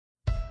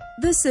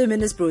This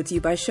sermon is brought to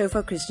you by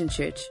Shofar Christian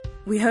Church.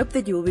 We hope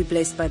that you will be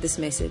blessed by this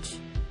message.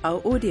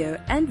 Our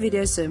audio and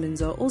video sermons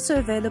are also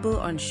available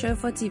on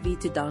Shofar TV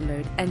to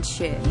download and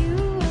share.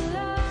 I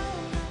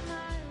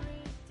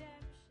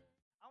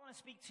want to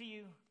speak to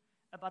you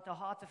about the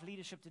heart of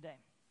leadership today.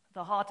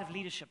 The heart of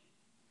leadership.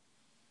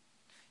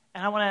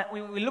 And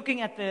we're looking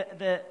at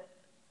the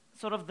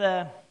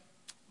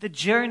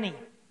journey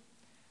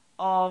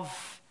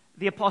of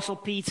the Apostle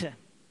Peter.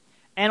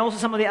 And also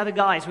some of the other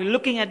guys. We're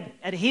looking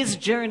at his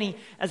journey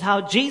as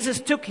how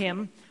Jesus took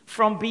him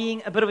from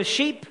being a bit of a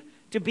sheep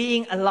to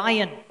being a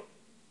lion.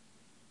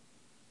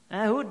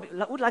 Who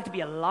would like to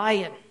be a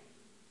lion?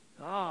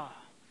 Oh,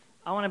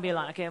 I want to be a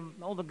lion. Okay,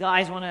 all the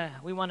guys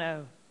we want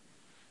to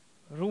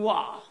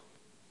ruah.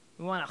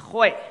 We want to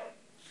gooi.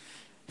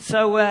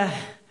 So,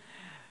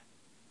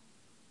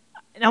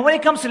 now when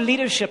it comes to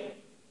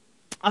leadership,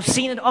 I've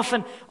seen it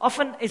often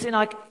it's in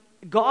like,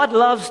 God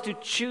loves to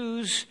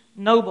choose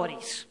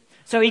nobodies.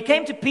 So he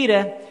came to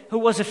Peter, who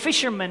was a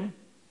fisherman,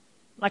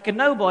 like a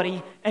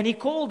nobody, and he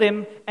called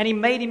him and he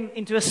made him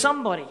into a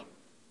somebody.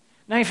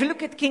 Now, if you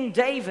look at King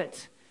David,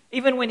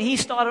 even when he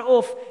started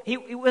off, he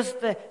was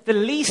the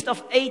least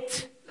of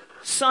 8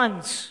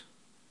 sons.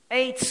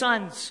 8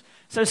 sons.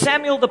 So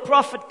Samuel the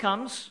prophet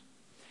comes,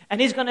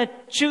 and he's going to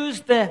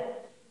choose the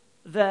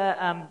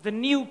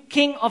new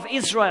king of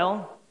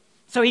Israel.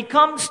 So he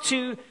comes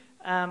to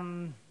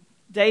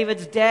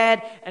David's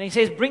dad, and he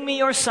says, bring me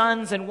your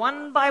sons, and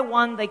one by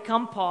one they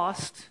come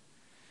past.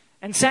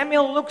 And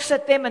Samuel looks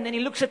at them, and then he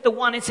looks at the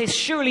one and says,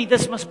 surely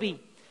this must be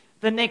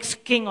the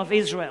next king of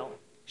Israel.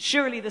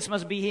 Surely this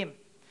must be him.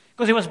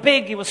 Because he was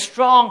big, he was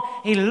strong,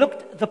 he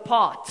looked the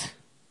part.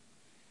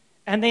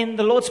 And then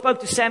the Lord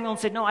spoke to Samuel and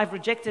said, no, I've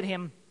rejected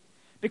him.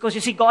 Because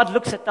you see, God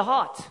looks at the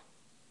heart.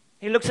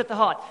 He looks at the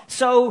heart.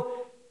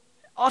 So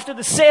after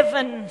the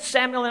 7,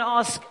 Samuel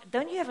asks,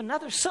 don't you have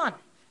another son?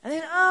 And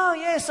then, oh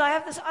yes, I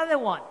have this other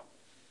one.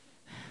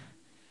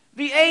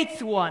 The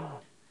 8th one.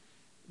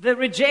 The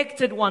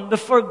rejected one. The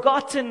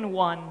forgotten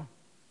one.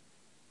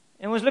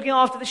 And was looking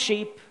after the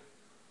sheep.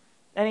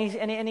 And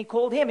he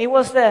called him. He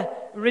was the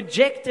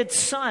rejected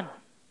son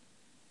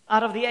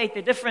out of the 8.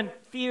 There are different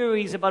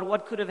theories about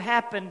what could have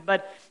happened.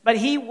 But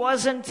he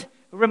wasn't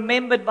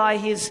remembered by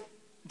his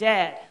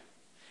dad.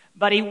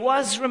 But he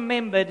was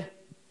remembered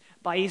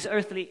by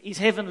his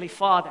heavenly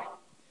Father.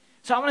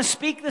 So I want to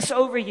speak this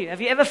over you.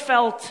 Have you ever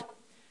felt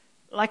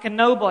like a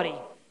nobody?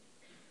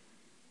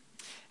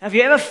 Have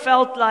you ever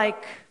felt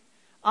like,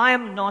 I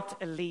am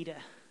not a leader?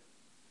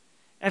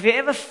 Have you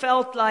ever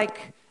felt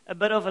like a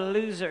bit of a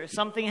loser?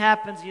 Something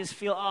happens, you just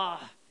feel,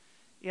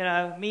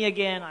 me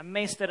again, I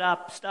messed it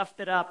up,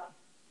 stuffed it up.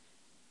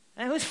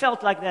 And who's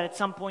felt like that at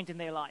some point in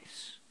their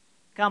lives?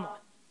 Come on.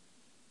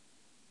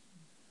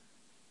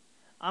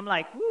 I'm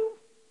like, woo,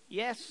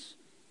 yes,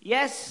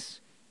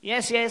 yes,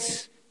 yes,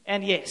 yes,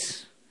 and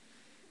yes.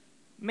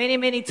 Many,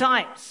 many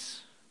times.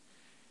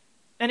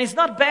 And it's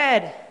not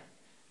bad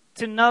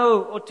to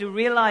know or to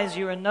realize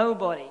you're a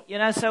nobody.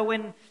 So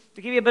to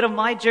give you a bit of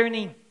my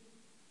journey,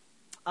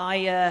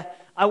 I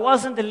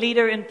wasn't the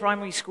leader in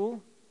primary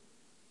school.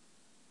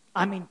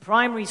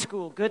 Primary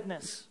school,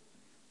 goodness.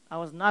 I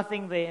was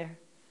nothing there.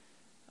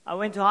 I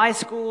went to high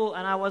school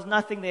and I was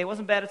nothing there. I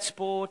wasn't bad at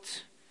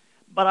sport.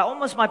 But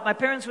my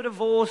parents were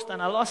divorced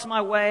and I lost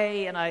my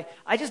way and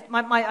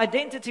my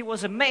identity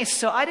was a mess.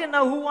 So I didn't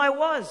know who I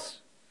was.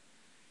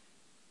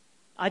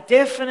 I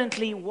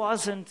definitely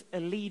wasn't a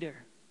leader.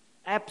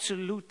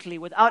 Absolutely.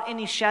 Without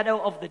any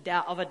shadow of a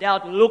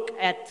doubt, look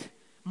at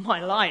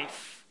my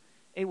life.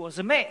 It was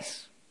a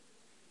mess.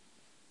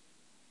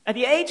 At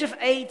the age of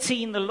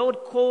 18, the Lord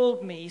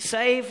called me,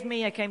 saved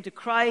me, I came to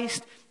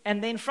Christ,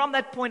 and then from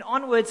that point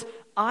onwards,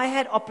 I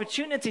had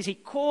opportunities. He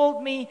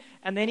called me,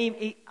 and then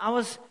I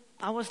was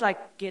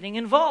like getting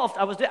involved.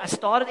 I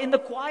started in the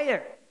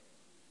choir.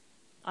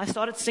 I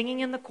started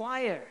singing in the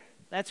choir.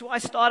 That's where I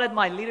started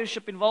my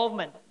leadership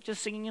involvement,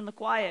 just singing in the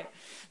choir.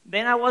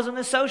 Then I was on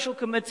the social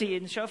committee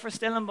in Shofar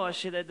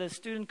Stellenbosch, the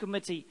student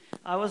committee.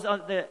 I was on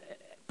the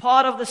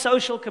part of the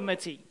social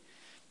committee.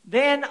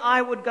 Then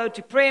I would go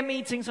to prayer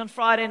meetings on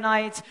Friday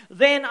nights.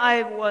 Then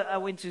I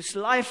went to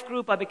life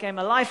group. I became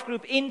a life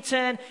group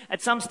intern.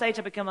 At some stage,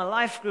 I became a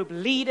life group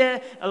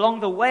leader. Along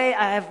the way,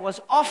 I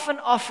was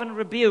often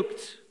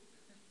rebuked.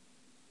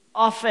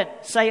 Often.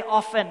 Say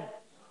often.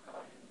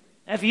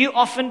 Have you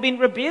often been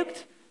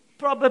rebuked?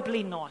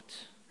 Probably not.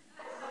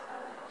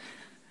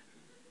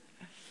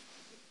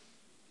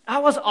 I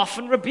was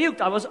often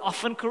rebuked. I was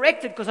often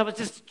corrected because I was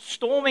just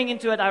storming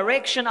into a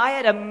direction.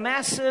 I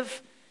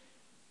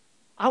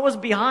was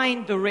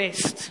behind the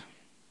rest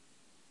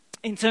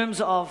in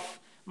terms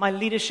of my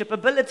leadership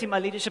ability, my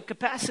leadership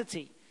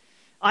capacity.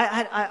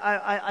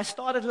 I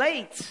started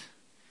late.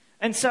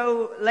 And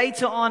so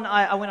later on,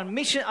 I went on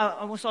mission.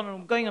 I was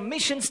going on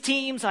missions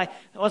teams. I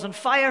was on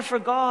fire for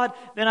God.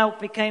 Then I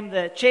became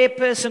the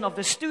chairperson of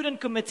the student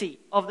committee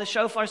of the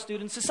Shofar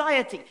Student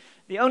Society.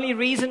 The only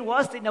reason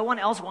was that no one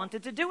else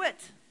wanted to do it.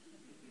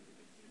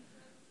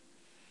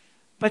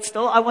 But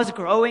still, I was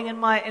growing in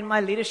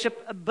my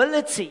leadership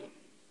ability.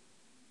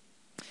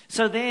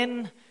 So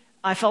then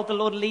I felt the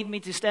Lord lead me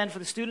to stand for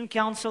the student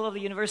council of the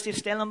University of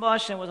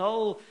Stellenbosch, and it was a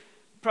whole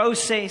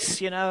process,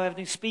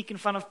 having to speak in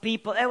front of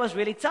people. It was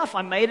really tough.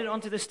 I made it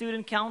onto the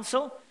student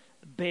council,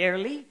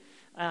 barely,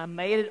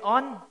 made it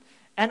on,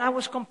 and I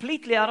was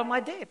completely out of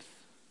my depth.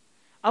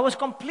 I was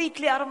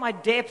completely out of my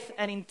depth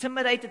and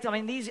intimidated. I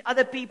mean, these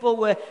other people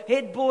were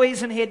head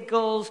boys and head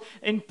girls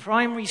in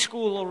primary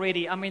school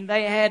already. I mean,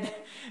 they had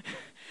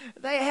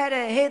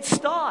a head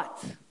start.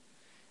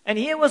 And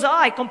here was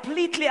I,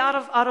 completely out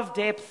of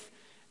depth,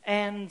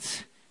 and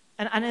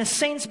in a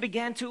sense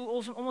began to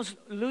also almost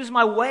lose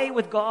my way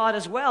with God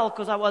as well,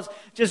 because I was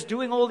just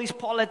doing all these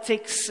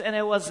politics, and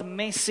it was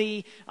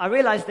messy. I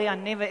realized I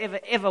never,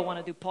 ever want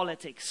to do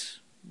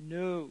politics.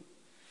 No.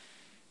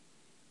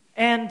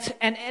 And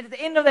at the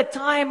end of that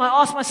time,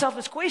 I asked myself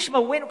this question,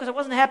 but when, because I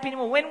wasn't happy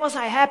anymore, when was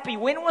I happy?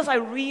 When was I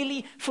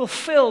really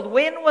fulfilled?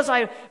 When was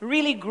I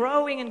really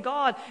growing in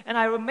God? And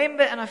I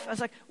remember, and I was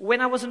like, when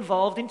I was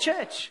involved in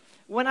church,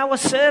 when I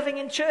was serving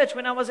in church,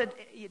 when I was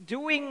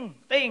doing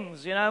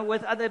things,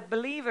 with other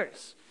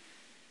believers.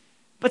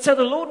 But so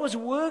the Lord was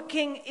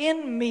working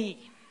in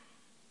me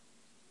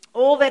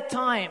all that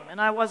time, and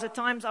at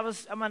times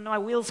my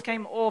wheels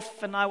came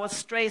off, and I was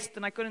stressed,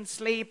 and I couldn't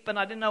sleep, and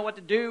I didn't know what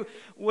to do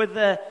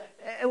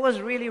it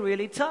was really,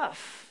 really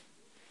tough.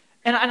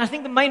 And I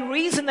think the main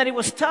reason that it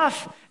was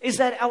tough is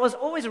that I was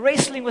always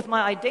wrestling with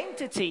my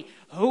identity.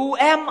 Who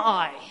am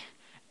I?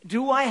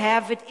 Do I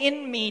have it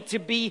in me to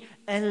be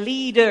a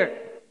leader?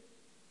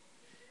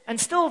 And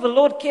still the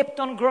Lord kept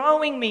on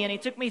growing me, and He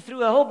took me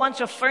through a whole bunch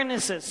of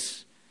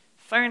furnaces.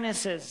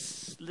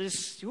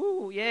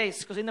 Yes,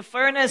 because in the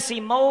furnace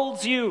He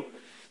molds you.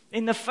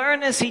 In the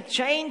furnace He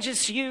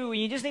changes you.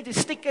 You just need to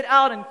stick it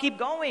out and keep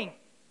going.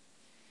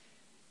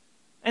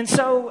 And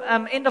so,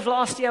 end of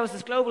last year was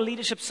this Global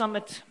Leadership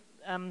Summit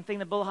thing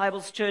that Bill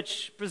Hybels'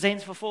 church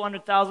presents for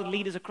 400,000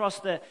 leaders across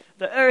the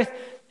earth.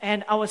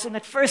 And I was in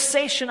that first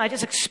session, I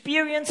just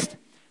experienced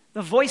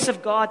the voice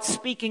of God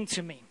speaking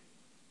to me.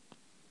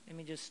 Let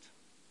me just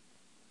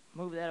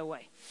move that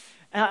away.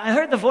 And I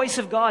heard the voice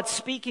of God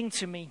speaking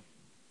to me.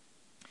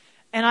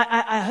 And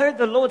I heard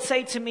the Lord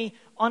say to me,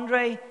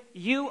 Andre,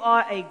 you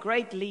are a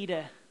great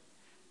leader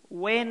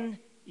when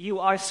you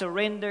are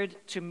surrendered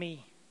to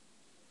me.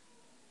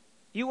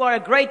 You are a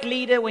great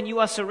leader when you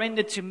are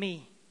surrendered to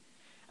me.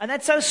 And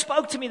that so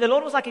spoke to me. The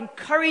Lord was like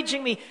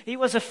encouraging me. He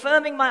was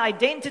affirming my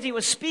identity. He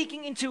was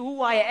speaking into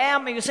who I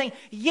am. He was saying,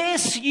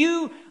 yes,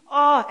 you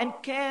are and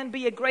can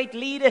be a great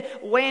leader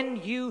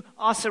when you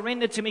are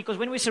surrendered to me. Because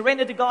when we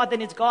surrender to God,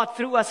 then it's God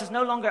through us. It's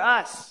no longer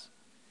us.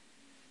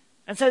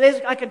 And so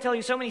I can tell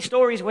you so many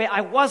stories where I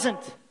wasn't,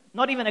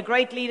 not even a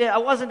great leader. I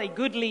wasn't a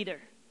good leader.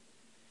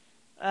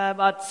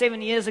 About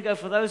 7 years ago,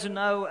 for those who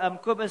know,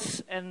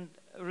 Kobus and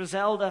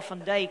Roselda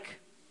van Dijk.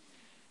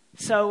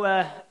 So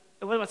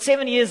it was about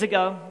 7 years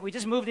ago. We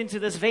just moved into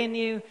this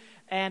venue,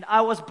 and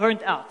I was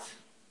burnt out.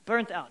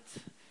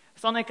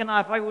 Sonic and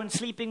I probably weren't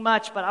sleeping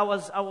much, but I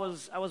was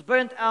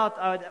burnt out.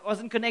 I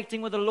wasn't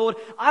connecting with the Lord.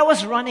 I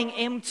was running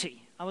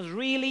empty. I was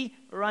really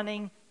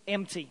running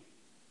empty.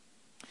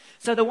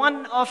 So the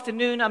one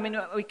afternoon,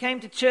 we came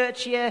to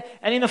church here,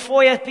 and in the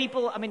foyer,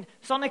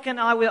 Sonic and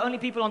I were the only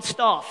people on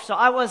staff. So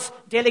I was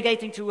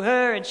delegating to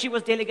her, and she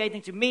was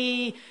delegating to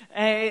me.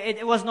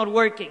 It was not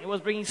working. It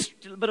was bringing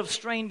a bit of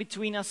strain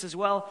between us as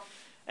well.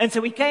 And so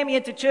we came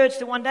here to church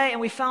the one day,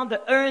 and we found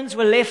the urns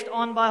were left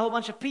on by a whole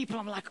bunch of people.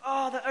 I'm like,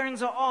 oh, the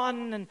urns are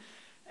on,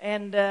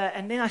 and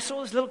then I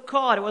saw this little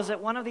card. It was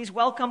one of these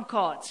welcome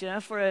cards,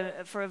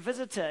 for a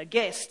visitor, a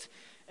guest,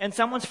 and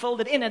someone's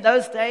filled it in. In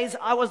those days,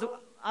 I was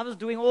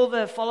doing all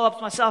the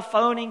follow-ups myself,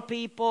 phoning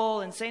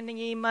people and sending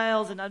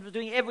emails, and I was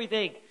doing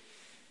everything.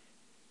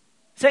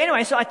 So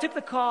anyway, I took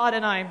the card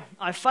and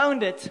I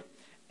phoned it,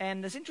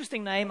 and this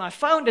interesting name, I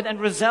phoned it, and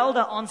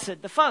Roselda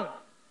answered the phone.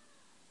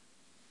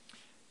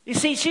 You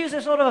see, she was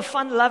a sort of a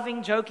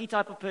fun-loving, jokey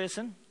type of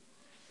person.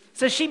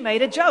 So she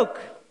made a joke.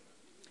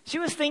 She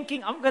was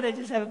thinking, I'm going to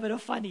just have a bit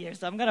of fun here,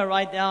 so I'm going to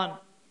write down.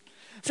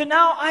 So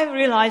now I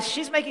realize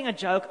she's making a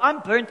joke. I'm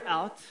burnt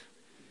out.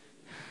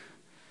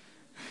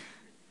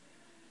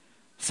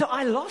 So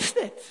I lost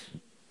it.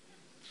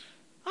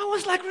 I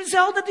was like,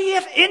 Roselda, do you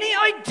have any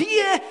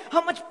idea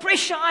how much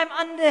pressure I'm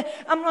under?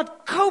 I'm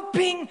not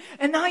coping,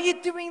 and now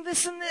you're doing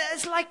this and that.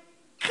 It's like,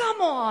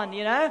 come on,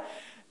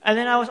 And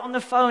then I was on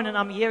the phone, and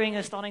I'm hearing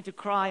her starting to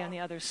cry on the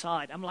other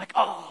side. I'm like,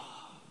 oh.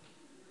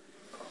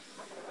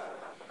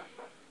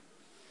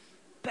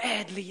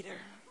 Bad leader.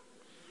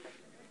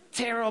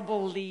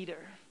 Terrible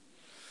leader.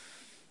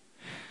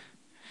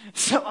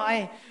 So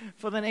I,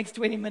 for the next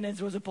 20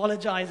 minutes, was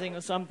apologizing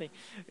or something,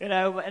 and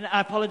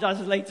I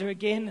apologized later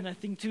again, and I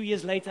think 2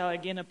 years later, I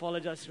again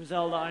apologized to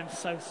Roselda. I'm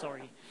so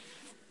sorry.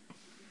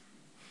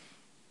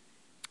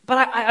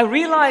 But I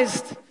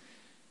realized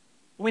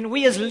when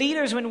we as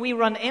leaders, when we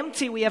run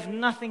empty, we have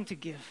nothing to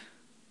give.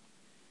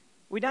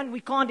 We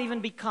can't even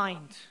be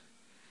kind.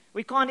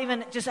 We can't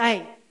even just,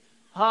 hey,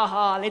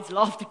 let's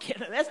laugh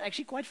together. That's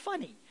actually quite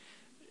funny.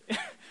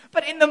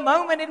 But in the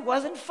moment, it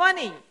wasn't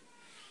funny.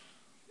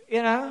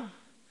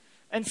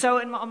 And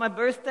so on my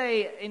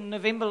birthday in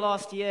November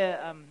last year,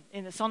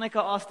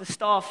 Sonica asked the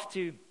staff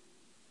to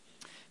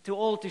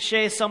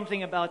share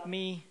something about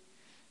me,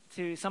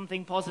 to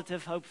something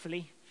positive,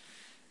 hopefully.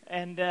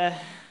 And it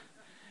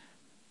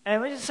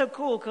was just so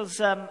cool because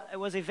it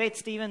was Yvette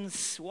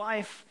Stevens'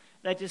 wife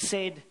that just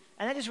said,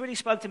 and that just really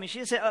spoke to me.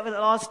 She said, over the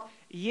last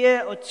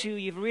year or two,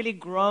 you've really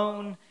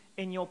grown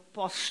in your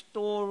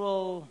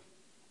pastoral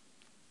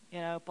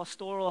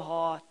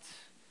heart.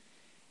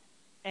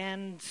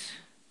 And,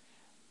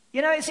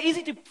 it's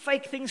easy to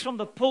fake things from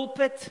the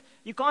pulpit.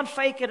 You can't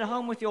fake it at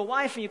home with your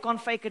wife, and you can't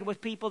fake it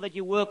with people that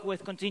you work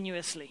with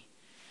continuously.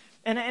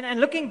 And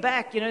looking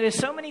back, there's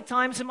so many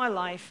times in my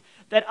life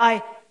that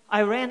I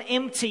ran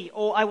empty,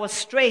 or I was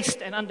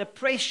stressed and under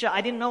pressure.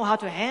 I didn't know how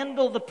to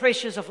handle the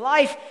pressures of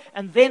life,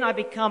 and then I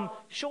become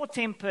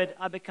short-tempered,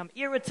 I become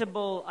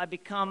irritable, I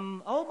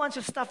become a whole bunch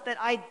of stuff that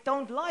I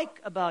don't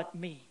like about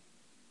me.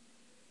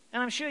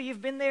 And I'm sure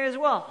you've been there as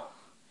well.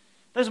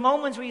 Those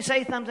moments where you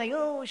say something,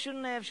 oh,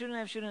 shouldn't have, should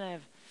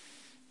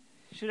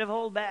have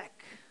held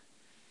back.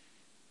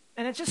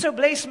 And it just so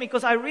blessed me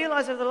because I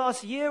realized over the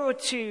last year or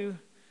two,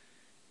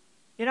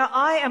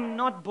 I am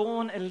not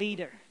born a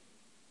leader.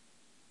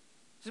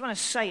 I just want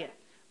to say it.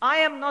 I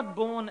am not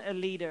born a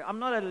leader. I'm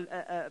not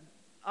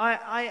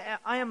I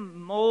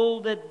am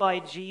molded by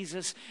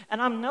Jesus,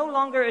 and I'm no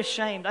longer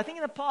ashamed. I think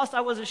in the past I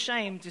was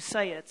ashamed to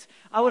say it.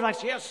 I was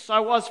like, yes,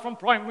 I was from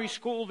primary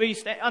school, the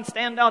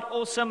standout,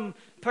 awesome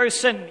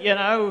person,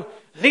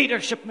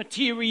 leadership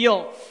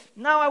material.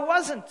 No, I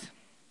wasn't.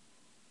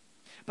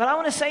 But I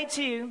want to say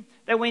to you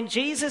that when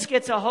Jesus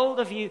gets a hold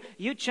of you,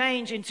 you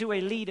change into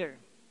a leader.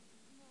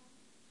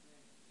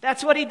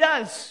 That's what he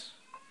does.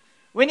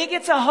 When he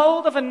gets a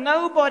hold of a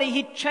nobody,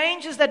 he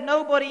changes that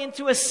nobody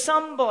into a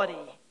somebody.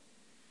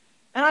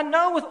 And I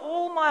know with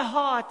all my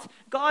heart,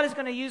 God is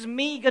going to use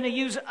me, going to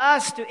use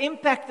us to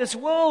impact this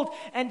world.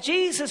 And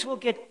Jesus will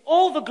get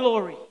all the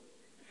glory.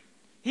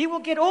 He will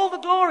get all the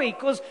glory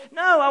because,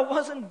 no, I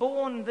wasn't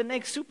born the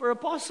next super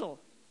apostle.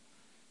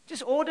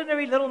 Just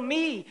ordinary little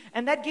me.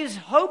 And that gives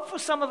hope for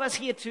some of us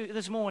here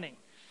this morning.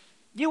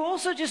 You're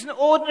also just an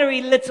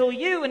ordinary little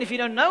you. And if you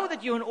don't know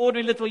that you're an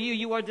ordinary little you,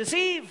 you are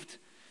deceived.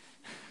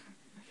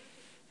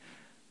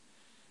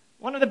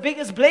 One of the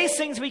biggest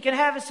blessings we can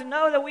have is to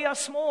know that we are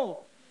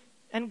small.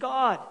 And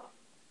God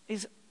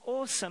is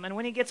awesome. And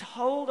when he gets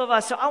hold of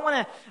us, so I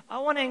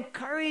want to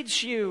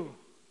encourage you.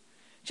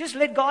 Just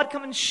let God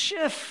come and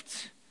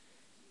shift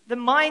the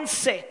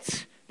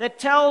mindset that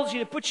tells you,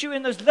 to put you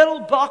in those little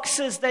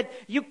boxes that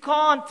you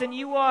can't and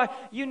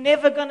you're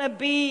never going to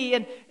be.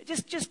 And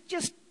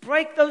just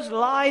break those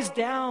lies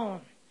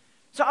down.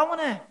 So I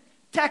want to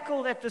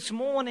tackle that this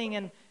morning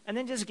and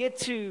then just get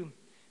to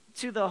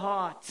the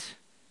heart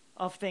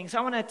of things.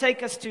 I want to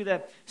take us to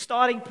the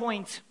starting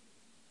point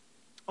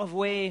of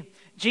where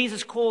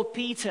Jesus called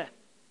Peter.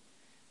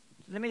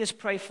 Let me just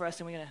pray for us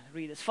and we're going to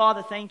read this.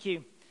 Father, thank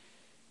you.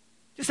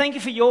 Just thank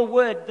you for your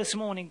word this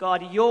morning,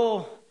 God,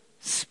 your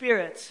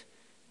Spirit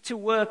to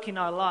work in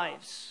our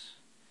lives.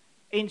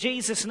 In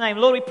Jesus' name,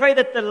 Lord, we pray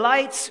that the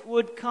lights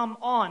would come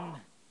on,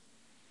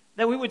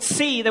 that we would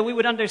see, that we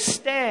would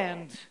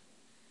understand,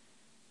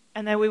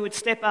 and that we would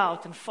step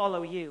out and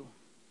follow you.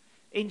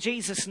 In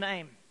Jesus'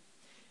 name,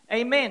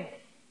 amen.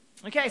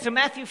 Okay, so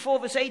Matthew 4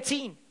 verse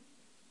 18.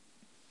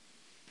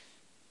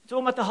 It's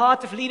all about the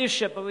heart of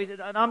leadership,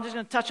 and I'm just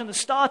going to touch on the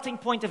starting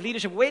point of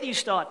leadership. Where do you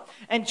start?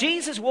 And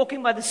Jesus,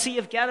 walking by the Sea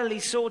of Galilee,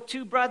 saw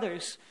two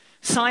brothers,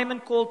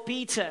 Simon called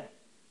Peter,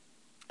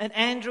 and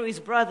Andrew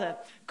his brother,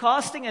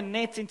 casting a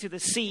net into the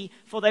sea,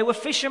 for they were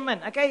fishermen.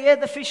 Okay, here's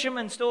the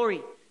fisherman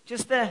story.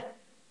 Just the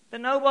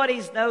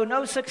nobodies,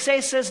 no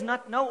successes,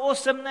 no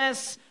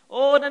awesomeness,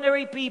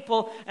 ordinary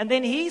people. And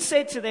then he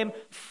said to them,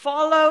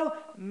 follow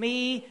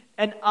me,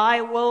 and I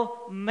will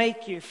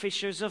make you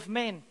fishers of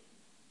men.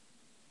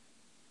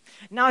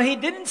 Now, he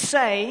didn't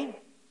say,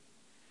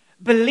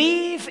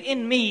 believe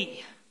in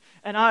me,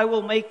 and I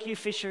will make you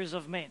fishers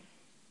of men.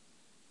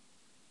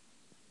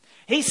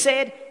 He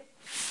said,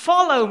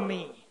 follow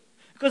me.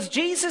 Because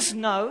Jesus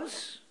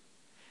knows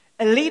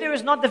a leader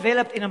is not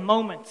developed in a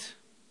moment.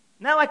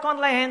 Now I can't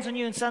lay hands on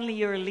you and suddenly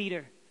you're a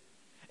leader.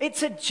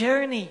 It's a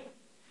journey.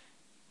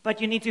 But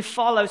you need to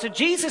follow. So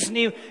Jesus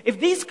knew if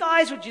these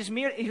guys would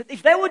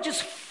if they would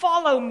just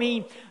follow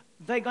me,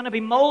 they're going to be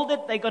molded,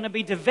 they're going to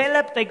be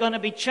developed, they're going to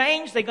be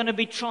changed, they're going to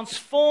be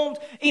transformed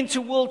into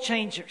world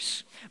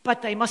changers.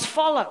 But they must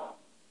follow.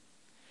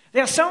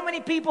 There are so many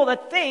people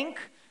that think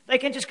they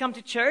can just come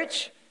to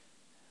church,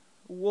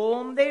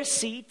 warm their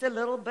seat a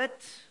little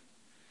bit,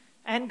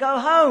 and go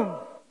home.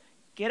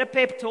 Get a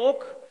pep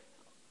talk.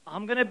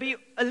 I'm going to be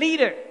a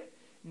leader.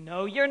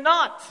 No, you're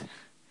not.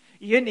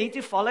 You need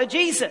to follow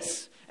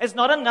Jesus. It's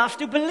not enough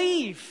to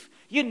believe.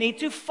 You need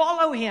to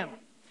follow him.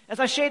 As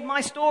I shared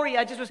my story,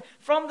 I just was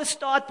from the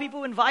start,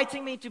 people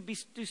inviting me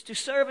to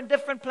serve in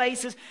different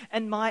places,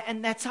 and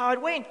that's how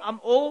it went.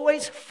 I'm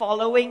always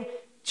following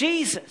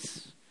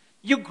Jesus.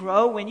 You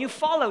grow when you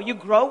follow. You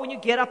grow when you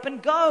get up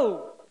and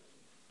go.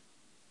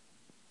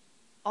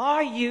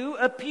 Are you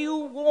a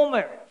pew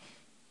warmer?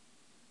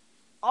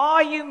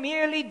 Are you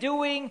merely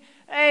doing,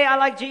 hey, I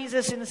like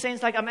Jesus in the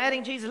sense like I'm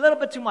adding Jesus a little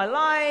bit to my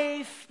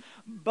life,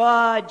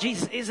 but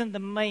Jesus isn't the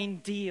main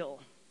deal?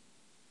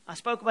 I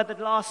spoke about that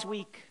last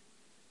week.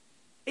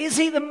 Is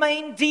he the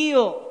main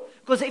deal?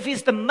 Because if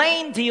he's the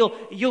main deal,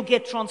 you'll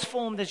get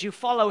transformed as you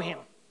follow him.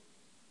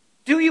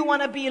 Do you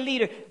want to be a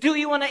leader? Do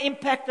you want to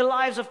impact the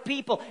lives of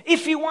people?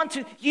 If you want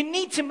to, you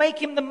need to make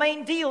him the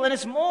main deal. And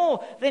it's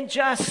more than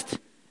just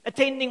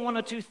attending one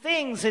or two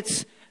things.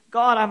 It's,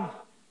 God, I'm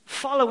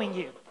following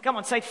you. Come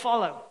on, say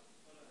follow.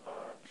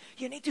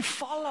 You need to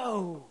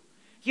follow.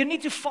 You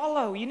need to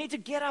follow. You need to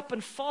get up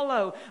and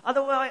follow.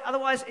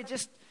 Otherwise it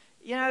just,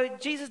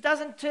 Jesus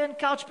doesn't turn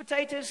couch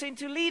potatoes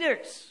into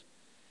leaders.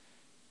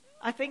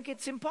 I think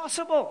it's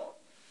impossible.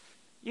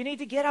 You need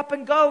to get up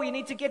and go. You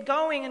need to get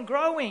going and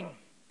growing.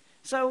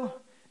 So,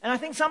 and I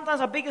think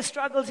sometimes our biggest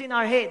struggles in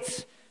our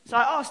heads. So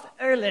I asked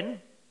Erlen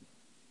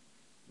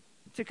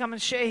to come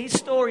and share his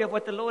story of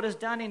what the Lord has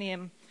done in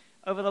him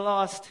over the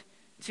last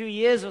 2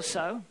 years or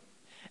so.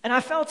 And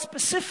I felt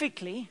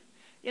specifically,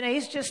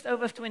 he's just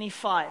over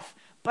 25.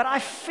 But I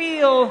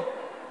feel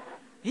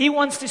he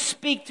wants to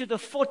speak to the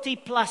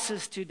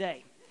 40-plussers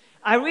today.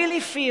 I really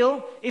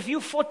feel if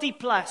you're 40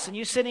 plus and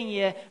you're sitting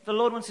here, the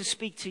Lord wants to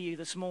speak to you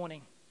this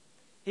morning.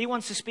 He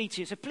wants to speak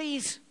to you. So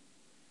please,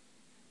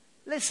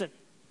 listen.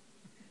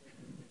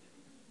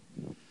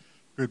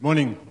 Good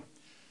morning.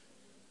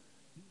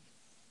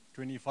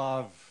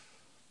 25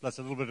 plus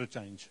a little bit of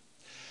change.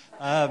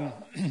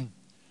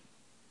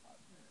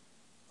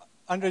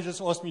 Andre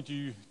just asked me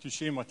to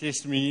share my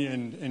testimony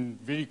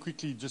and very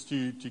quickly just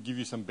to give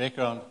you some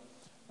background.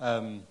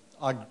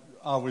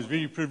 I was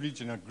very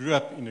privileged and I grew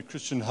up in a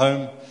Christian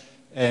home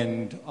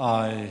and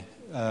I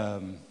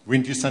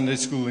went to Sunday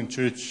school and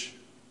church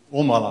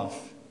all my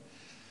life.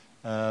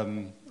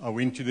 I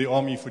went to the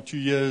army for 2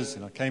 years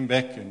and I came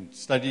back and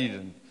studied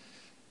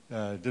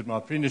and did my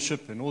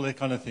apprenticeship and all that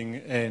kind of thing.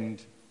 And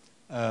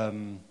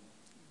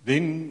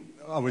then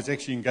I was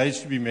actually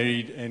engaged to be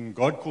married and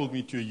God called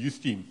me to a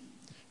youth team,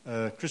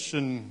 a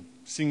Christian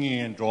singing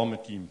and drama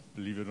team,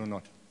 believe it or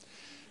not.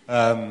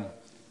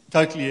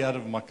 Totally out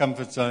of my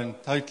comfort zone,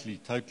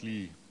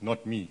 totally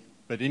not me.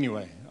 But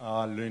anyway,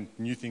 I learned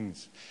new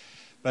things.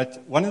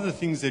 But one of the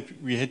things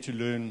that we had to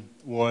learn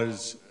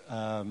was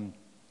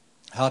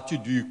how to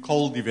do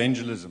cold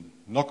evangelism,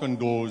 knock on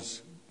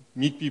doors,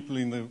 meet people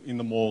in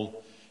the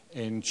mall,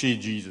 and share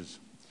Jesus.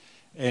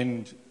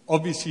 And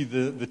obviously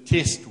the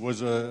test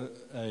was a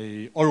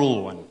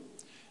oral one.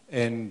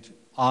 And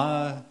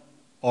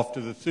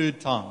after the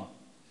third time,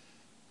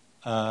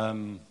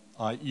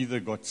 I either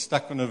got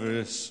stuck on a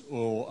verse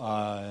or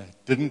I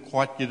didn't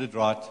quite get it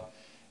right.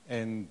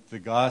 And the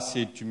guy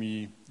said to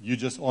me, "You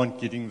just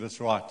aren't getting this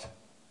right."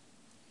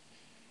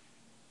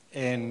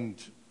 And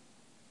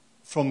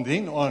from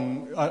then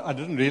on, I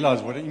didn't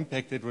realize what an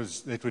impact that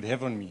would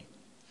have on me.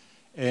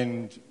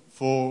 And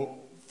for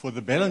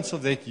the balance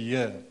of that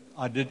year,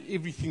 I did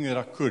everything that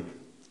I could.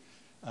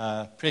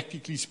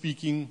 Practically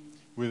speaking,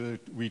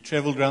 we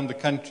traveled around the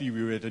country.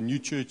 We were at a new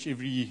church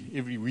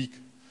every week.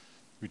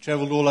 We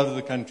traveled all over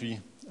the country.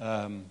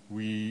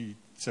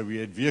 So we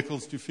had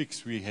vehicles to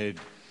fix. We had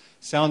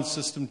sound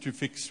system to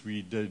fix.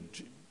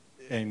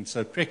 And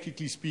so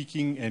practically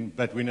speaking,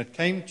 but when it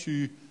came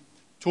to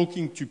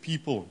talking to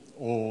people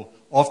or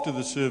after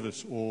the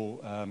service or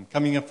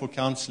coming up for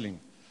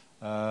counseling,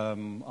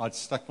 I'd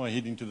stuck my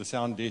head into the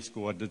sound desk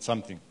or I did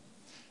something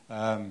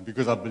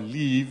because I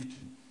believed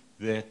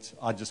that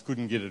I just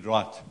couldn't get it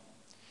right.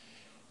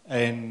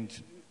 And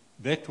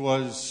that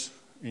was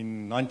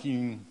in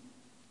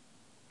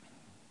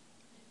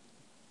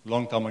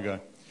long time ago.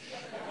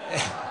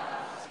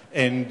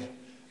 And,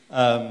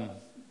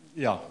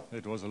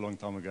 it was a long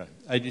time ago,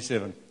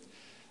 87.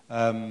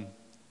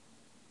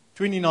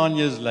 29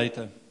 years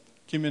later,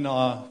 Kim and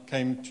I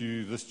came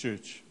to this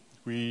church.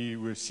 We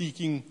were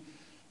seeking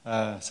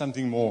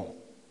something more.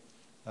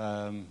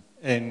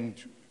 And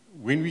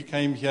when we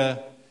came here,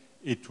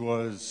 it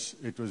was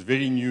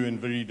very new and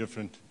very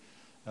different.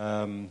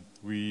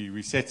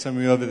 We sat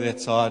somewhere over that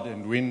side,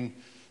 and when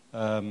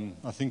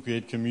I think we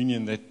had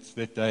communion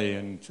that day,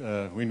 and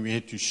when we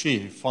had to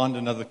find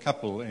another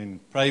couple and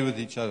pray with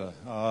each other,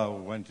 I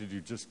wanted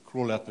to just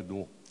crawl out the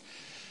door.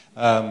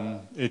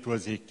 It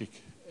was hectic.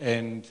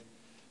 And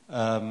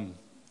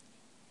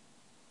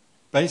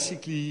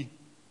basically,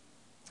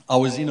 I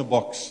was in a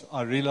box.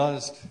 I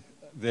realized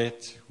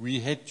that we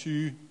had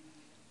to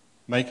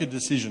make a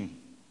decision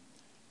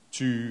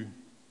to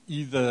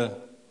either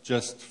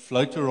just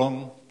float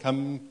along,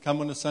 come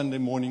on a Sunday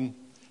morning,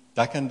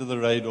 duck under the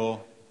radar,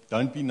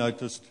 don't be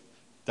noticed,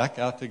 duck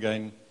out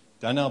again,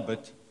 done our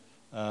bit,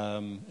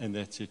 and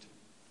that's it.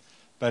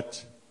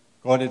 But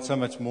God had so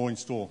much more in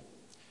store.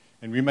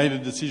 And we made a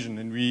decision,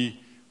 and we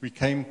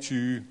came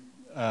to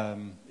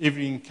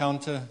every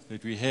encounter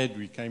that we had.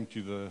 We came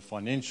to the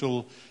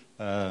financial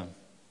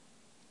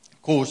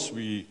course.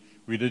 We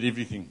did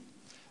everything.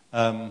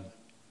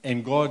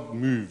 And God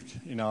moved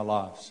in our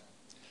lives.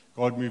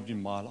 God moved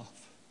in my life.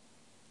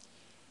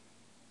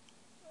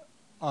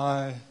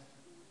 I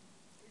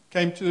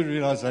came to the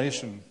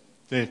realization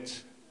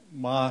that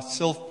my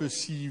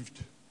self-perceived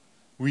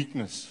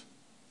weakness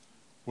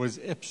was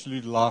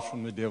absolute lie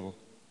from the devil.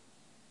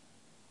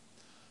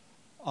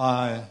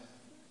 I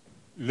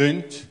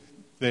learned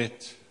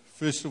that,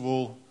 first of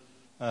all,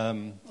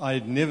 I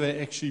had never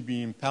actually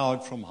been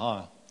empowered from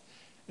high.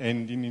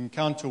 And in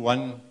encounter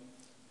one,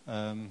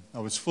 I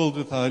was filled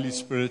with the Holy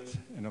Spirit,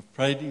 and I've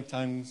prayed in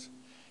tongues,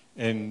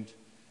 and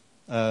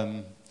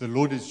the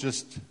Lord has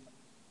just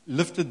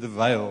lifted the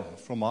veil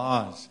from my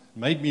eyes,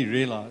 made me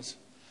realize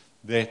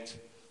that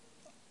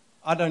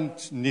I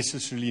don't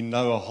necessarily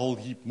know a whole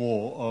heap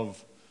more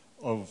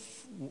of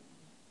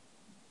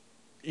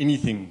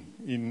anything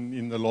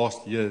in the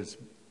last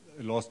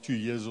 2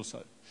 years or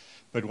so.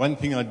 But one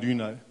thing I do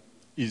know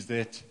is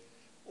that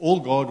all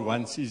God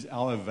wants is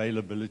our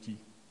availability.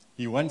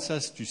 He wants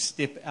us to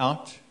step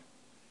out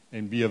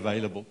and be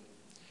available.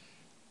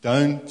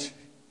 Don't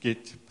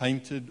get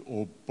painted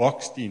or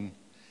boxed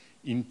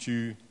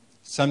into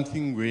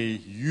something where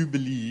you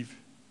believe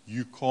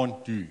you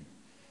can't do.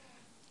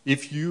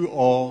 If you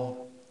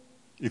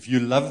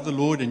love the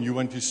Lord and you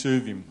want to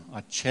serve Him,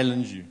 I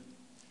challenge you.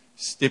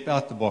 Step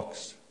out the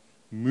box.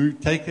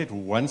 Take that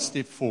one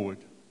step forward.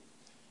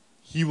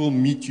 He will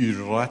meet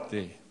you right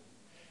there.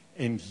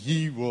 And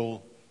He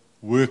will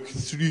work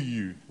through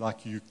you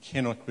like you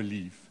cannot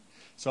believe.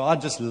 So I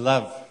just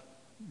love,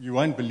 you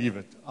won't believe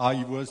it,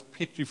 I was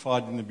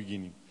petrified in the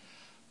beginning.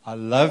 I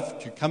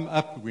love to come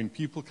up when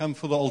people come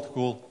for the altar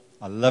call.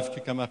 I love to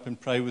come up and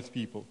pray with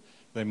people.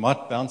 They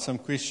might bounce some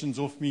questions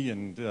off me,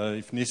 and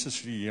if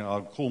necessary,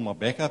 I'll call my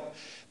backup.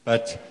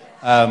 But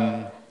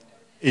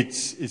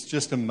it's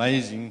just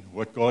amazing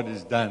what God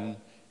has done,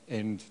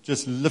 and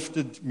just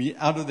lifted me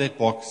out of that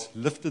box,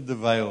 lifted the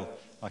veil.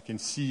 I can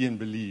see and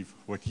believe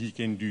what He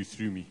can do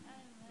through me.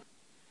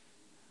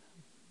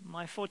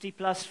 My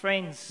 40-plus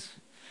friends,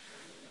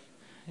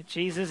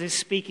 Jesus is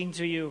speaking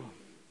to you.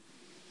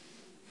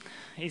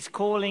 He's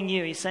calling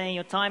you. He's saying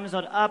your time is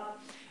not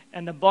up,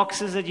 and the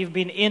boxes that you've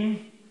been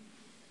in,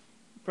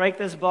 break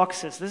those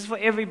boxes. This is for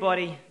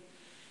everybody.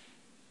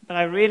 But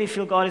I really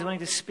feel God is wanting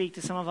to speak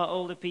to some of our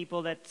older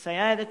people that say,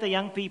 hey, that the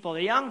young people,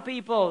 they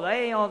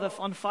are the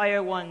on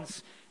fire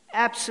ones.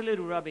 Absolute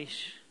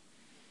rubbish.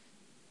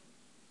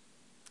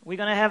 We're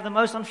going to have the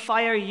most on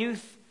fire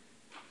youth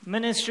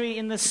ministry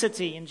in the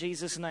city in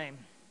Jesus' name.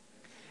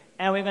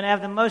 And we're going to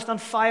have the most on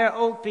fire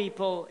old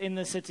people in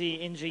the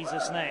city in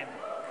Jesus' name.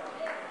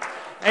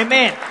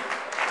 Amen.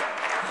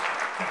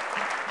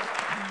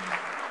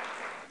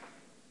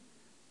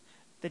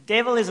 The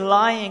devil is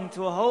lying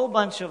to a whole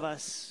bunch of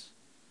us.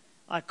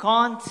 I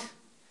can't.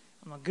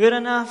 I'm not good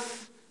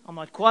enough. I'm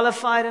not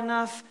qualified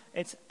enough.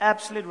 It's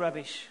absolute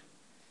rubbish.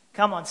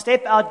 Come on,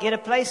 step out, get a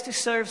place to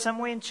serve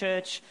somewhere in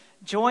church,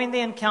 join the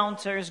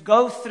encounters,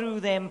 go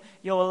through them.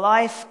 Your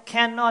life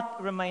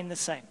cannot remain the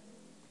same.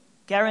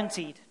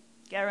 Guaranteed.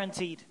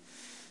 Guaranteed.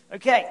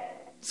 Okay,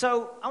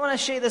 so I want to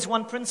share this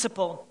one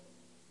principle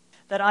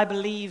that I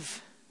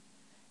believe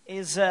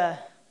is the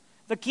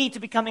key to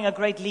becoming a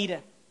great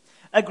leader.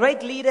 A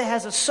great leader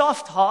has a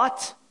soft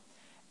heart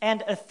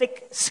and a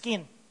thick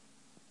skin.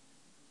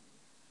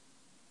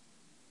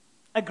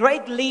 A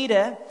great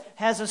leader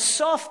has a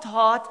soft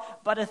heart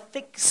but a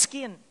thick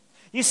skin.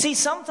 You see,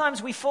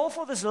 sometimes we fall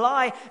for this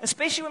lie,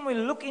 especially when we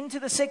look into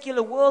the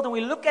secular world and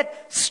we look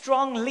at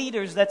strong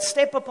leaders that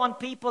step upon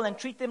people and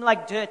treat them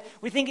like dirt.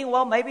 We're thinking,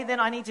 well, maybe then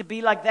I need to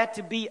be like that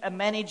to be a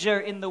manager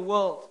in the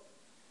world.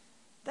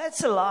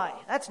 That's a lie.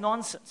 That's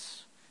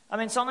nonsense. I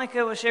mean,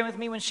 Sonika was sharing with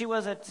me when she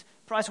was at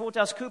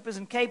PricewaterhouseCoopers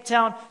in Cape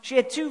Town, she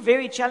had two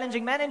very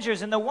challenging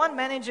managers. And the one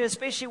manager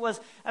especially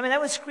they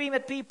would scream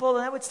at people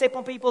and they would step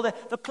on people.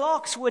 The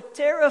clerks were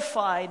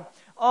terrified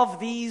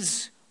of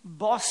these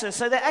bosses.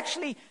 So they're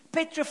actually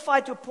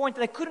petrified to a point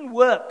that they couldn't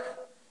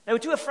work. They were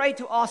too afraid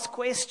to ask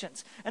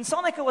questions. And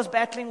Sonika was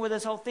battling with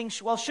this whole thing.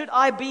 Well, should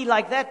I be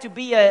like that to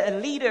be a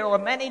leader or a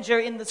manager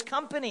in this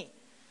company?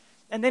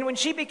 And then when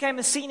she became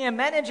a senior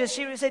manager,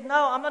 she said,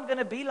 no, I'm not going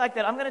to be like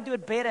that. I'm going to do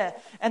it better.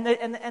 And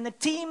the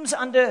teams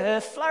under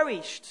her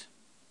flourished.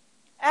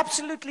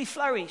 Absolutely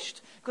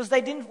flourished. Because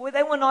they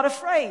were not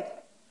afraid.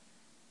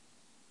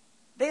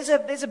 There's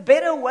a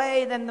better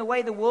way than the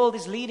way the world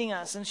is leading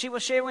us. And she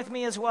was sharing with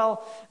me as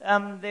well,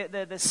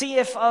 the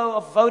CFO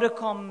of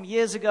Vodacom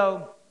years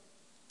ago.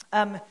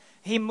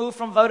 He moved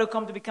from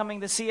Vodacom to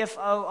becoming the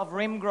CFO of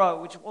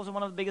Remgro, which was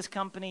one of the biggest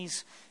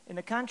companies in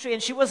the country.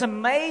 And she was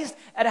amazed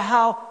at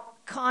how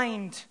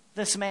kind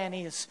this man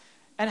is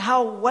and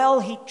how well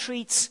he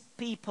treats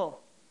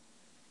people.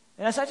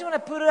 And so I just want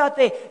to put it out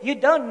there. You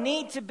don't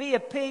need to be a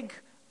pig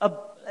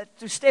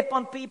to step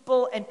on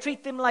people and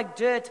treat them like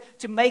dirt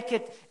to make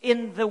it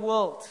in the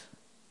world.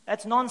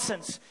 That's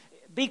nonsense.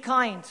 Be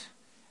kind.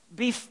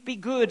 Be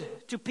good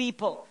to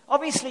people.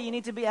 Obviously, you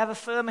need to have a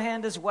firm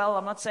hand as well.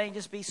 I'm not saying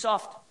just be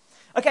soft.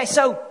 Okay,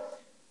 so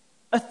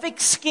a thick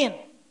skin.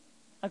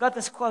 I got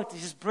this quote.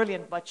 This is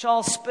brilliant by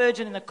Charles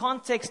Spurgeon in the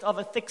context of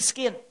a thick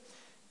skin.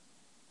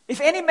 If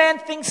any man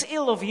thinks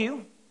ill of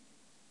you,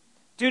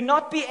 do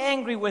not be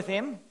angry with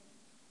him,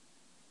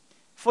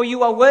 for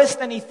you are worse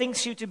than he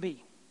thinks you to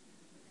be.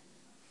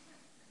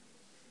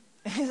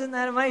 Isn't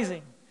that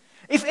amazing?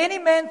 If any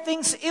man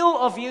thinks ill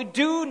of you,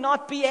 do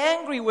not be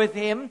angry with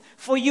him,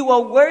 for you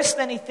are worse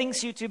than he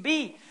thinks you to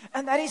be.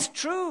 And that is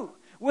true.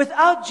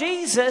 Without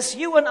Jesus,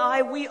 you and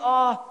I, we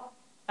are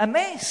a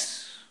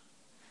mess.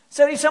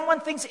 So if someone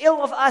thinks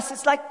ill of us,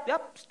 it's like,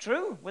 yep, it's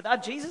true.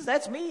 Without Jesus,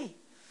 that's me.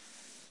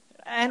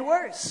 And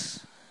worse.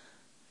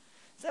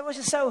 So that was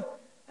just so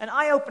an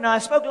eye-opener. I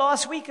spoke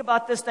last week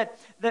about this, that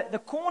the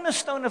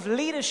cornerstone of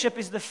leadership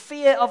is the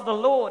fear of the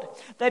Lord.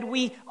 That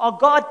we are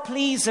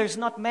God-pleasers,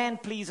 not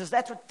man-pleasers.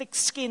 That's what thick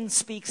skin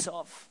speaks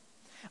of.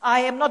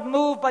 I am not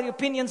moved by the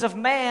opinions of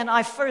man.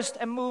 I first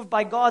am moved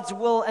by God's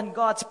will and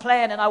God's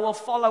plan, and I will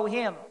follow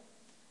Him.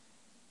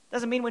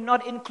 Doesn't mean we're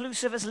not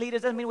inclusive as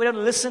leaders. Doesn't mean we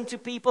don't listen to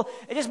people.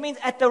 It just means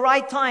at the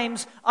right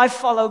times, I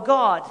follow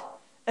God.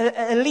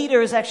 A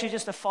leader is actually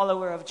just a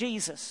follower of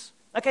Jesus.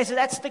 Okay, so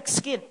that's thick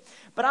skin.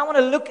 But I want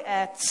to look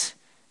at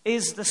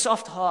is the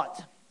soft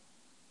heart.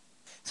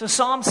 So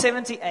Psalm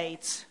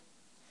 78,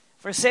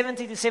 verse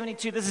 70 to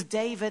 72, this is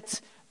David,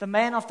 the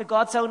man after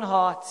God's own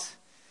heart.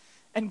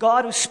 And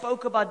God who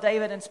spoke about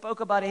David and spoke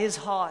about his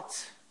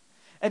heart.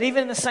 And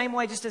even in the same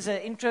way, just as an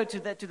intro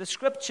to the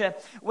scripture,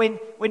 when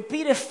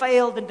Peter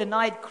failed and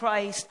denied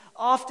Christ,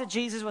 after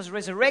Jesus was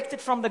resurrected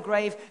from the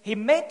grave, he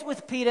met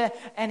with Peter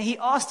and he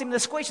asked him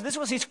this question. This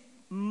was his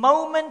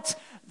moment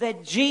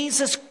that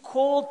Jesus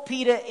called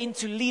Peter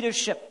into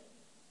leadership.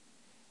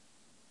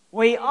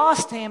 Where he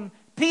asked him,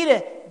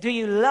 Peter, do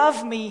you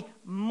love me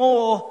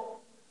more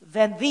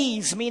than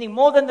these? Meaning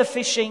more than the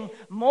fishing,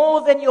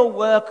 more than your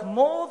work,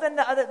 more than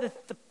the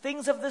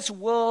things of this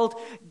world.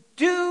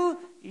 Do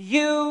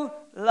you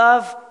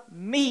love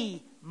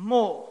me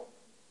more?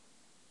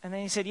 And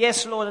then he said,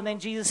 yes, Lord. And then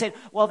Jesus said,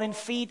 well, then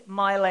feed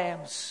my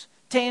lambs.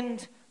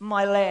 Tend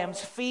my lambs.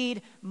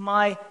 Feed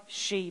my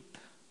sheep.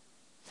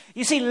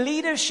 You see,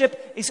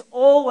 leadership is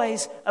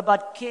always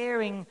about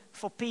caring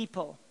for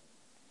people.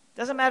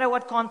 Doesn't matter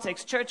what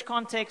context, church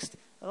context,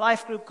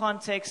 life group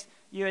context,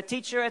 you're a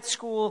teacher at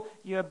school,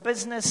 you're a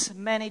business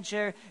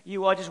manager,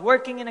 you are just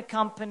working in a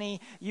company,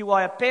 you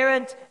are a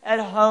parent at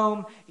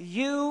home,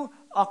 you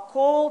are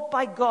called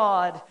by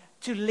God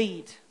to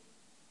lead.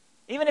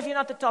 Even if you're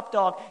not the top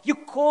dog, you're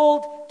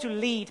called to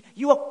lead.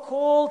 You are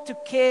called to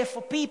care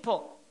for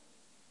people.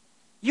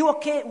 You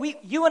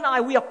and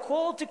I, we are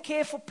called to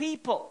care for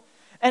people.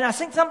 And I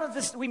think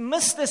sometimes we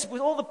miss this with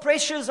all the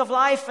pressures of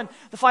life and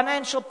the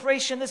financial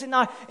pressure and this in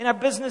our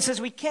businesses.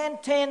 We can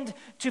tend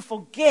to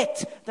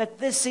forget that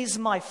this is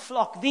my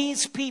flock.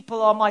 These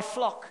people are my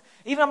flock.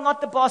 Even I'm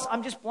not the boss,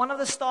 I'm just one of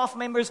the staff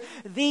members.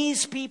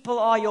 These people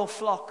are your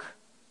flock.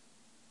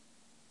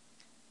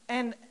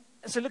 And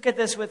so look at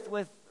this with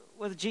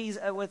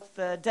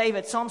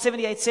David, Psalm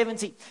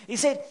 78:70. He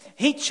said,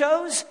 he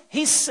chose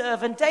his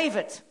servant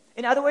David.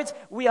 In other words,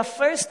 we are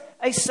first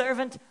a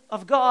servant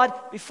of God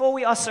before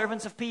we are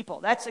servants of people.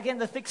 That's, again,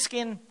 the thick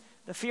skin,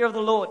 the fear of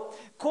the Lord.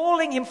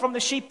 Calling him from the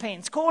sheep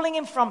pens, calling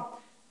him from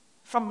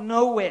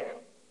nowhere.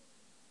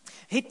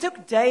 He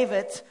took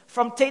David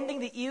from tending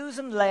the ewes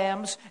and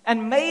lambs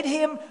and made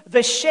him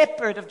the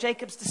shepherd of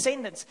Jacob's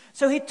descendants.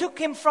 So he took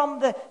him from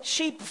the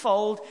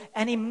sheepfold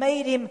and he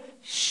made him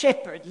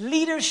shepherd.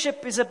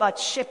 Leadership is about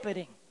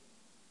shepherding.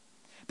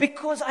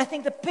 Because I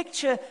think the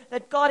picture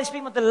that God is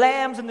speaking about the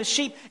lambs and the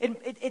sheep,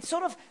 it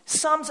sort of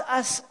sums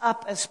us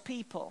up as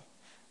people.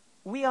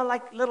 We are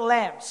like little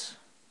lambs.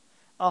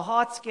 Our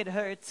hearts get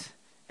hurt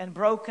and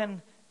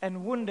broken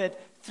and wounded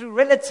through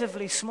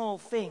relatively small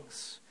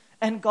things.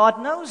 And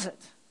God knows it.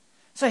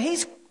 So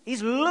He's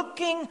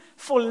looking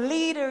for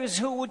leaders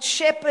who would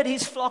shepherd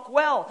His flock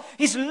well.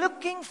 He's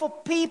looking for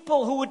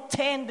people who would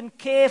tend and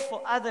care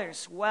for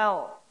others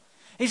well.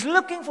 He's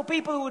looking for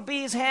people who would be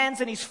His hands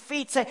and His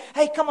feet, say,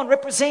 hey, come on,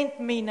 represent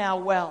me now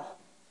well.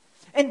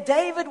 And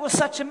David was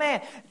such a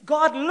man.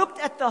 God looked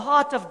at the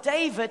heart of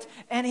David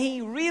and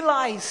He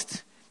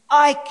realized,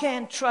 I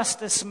can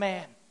trust this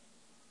man.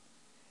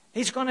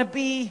 He's going to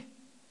be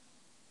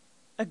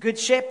a good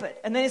shepherd.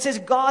 And then it says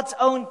God's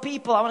own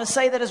people. I want to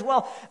say that as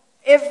well.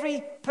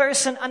 Every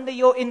person under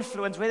your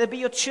influence, whether it be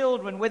your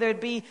children, whether it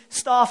be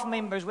staff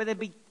members, whether it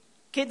be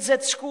kids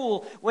at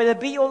school, whether it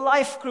be your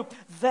life group,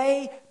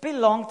 they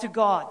belong to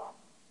God.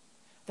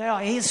 They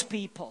are His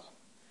people.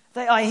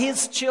 They are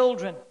His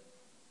children.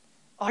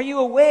 Are you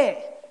aware?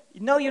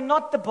 No, you're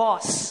not the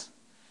boss.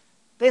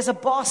 There's a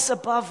boss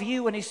above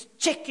you and He's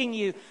checking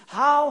you.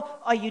 How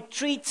are you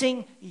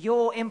treating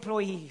your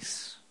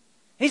employees?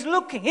 He's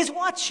looking. He's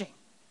watching.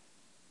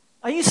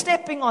 Are you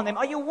stepping on them?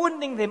 Are you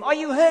wounding them? Are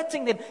you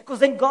hurting them? Because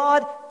then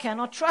God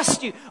cannot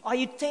trust you. Are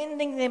you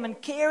tending them and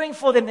caring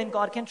for them? Then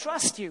God can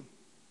trust you.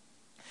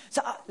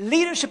 So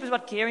leadership is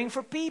about caring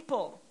for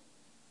people.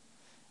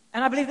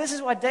 And I believe this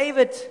is why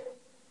David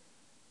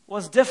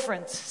was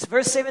different.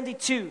 Verse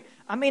 72,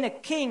 a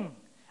king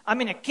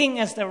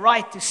has the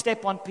right to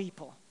step on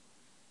people.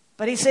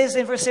 But he says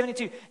in verse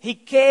 72, he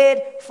cared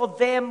for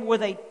them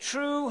with a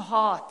true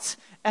heart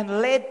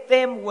and led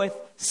them with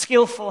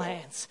skillful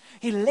hands.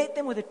 He led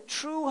them with a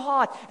true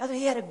heart.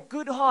 He had a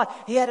good heart.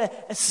 He had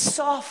a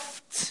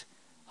soft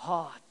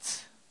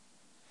heart.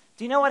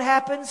 Do you know what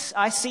happens?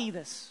 I see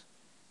this.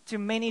 to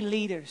many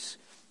leaders,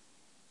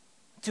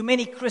 to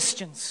many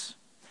Christians.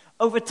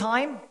 Over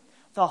time,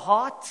 the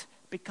heart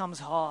becomes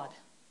hard.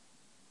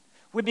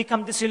 We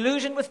become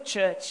disillusioned with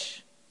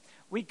church.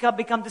 We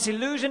become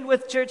disillusioned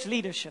with church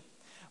leadership.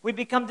 We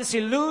become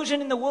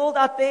disillusioned in the world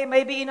out there,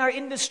 maybe in our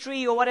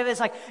industry or whatever.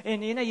 It's like,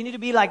 and, you need to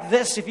be like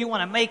this if you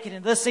want to make it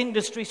in this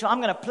industry. So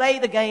I'm going to play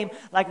the game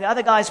like the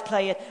other guys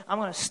play it. I'm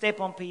going to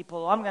step on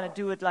people. I'm going to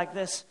do it like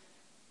this.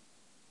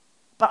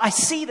 But I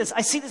see this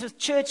with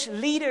church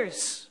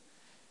leaders.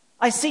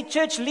 I see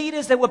church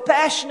leaders that were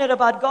passionate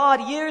about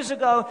God years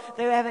ago.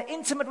 They have an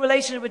intimate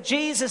relationship with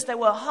Jesus. They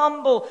were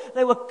humble.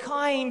 They were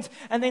kind.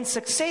 And then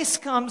success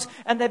comes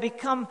and they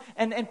become,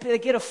 and they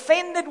get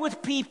offended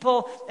with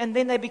people. And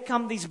then they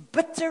become these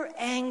bitter,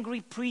 angry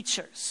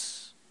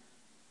preachers.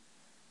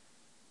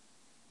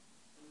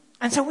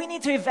 And so we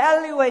need to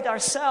evaluate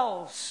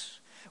ourselves.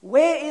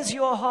 Where is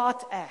your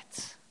heart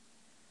at?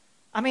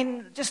 I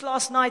mean, just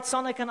last night,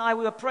 Sonic and I,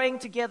 we were praying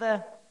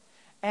together.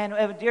 And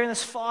during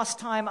this fast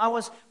time, I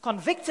was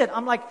convicted.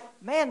 I'm like,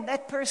 man,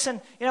 that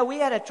person, we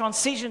had a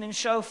transition in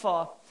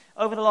Shofar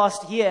over the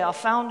last year. Our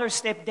founder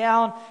stepped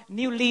down,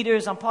 new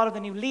leaders. I'm part of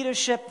the new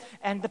leadership.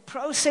 And the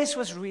process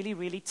was really,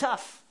 really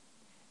tough.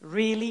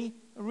 Really,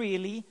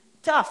 really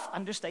tough.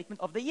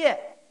 Understatement of the year.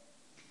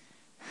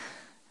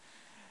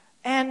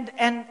 And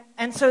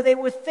so there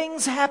were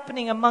things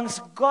happening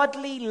amongst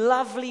godly,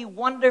 lovely,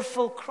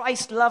 wonderful,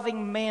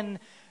 Christ-loving men.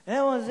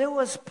 It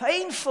was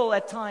painful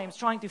at times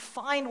trying to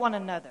find one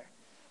another.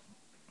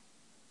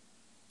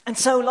 And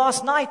so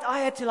last night I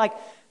had to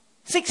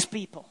 6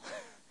 people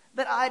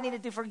that I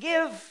needed to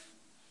forgive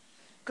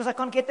because I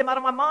can't get them out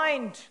of my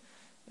mind.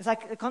 It's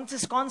like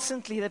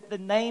constantly the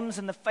names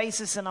and the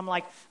faces, and I'm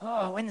like,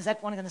 oh, when is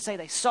that one going to say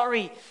they're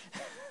sorry?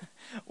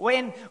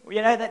 When,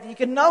 that you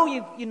can know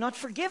you're not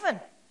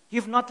forgiven.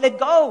 You've not let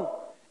go.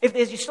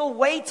 You're still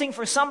waiting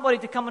for somebody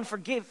to come and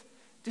forgive,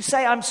 to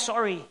say, I'm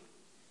sorry.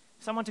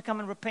 Someone to come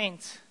and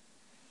repent.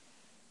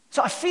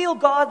 So I feel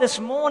God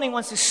this morning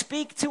wants to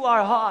speak to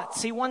our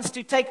hearts. He wants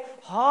to take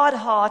hard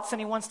hearts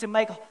and He wants to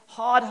make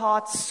hard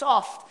hearts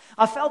soft.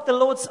 I felt the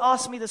Lord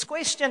asked me this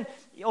question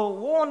or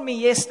warned me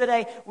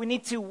yesterday. We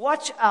need to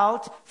watch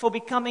out for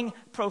becoming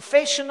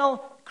professional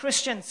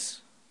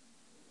Christians.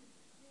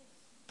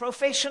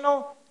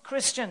 Professional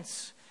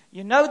Christians.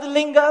 You know the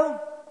lingo.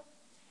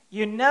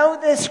 You know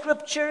the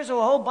scriptures,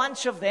 or a whole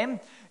bunch of them.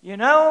 You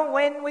know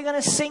when we're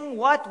going to sing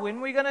what,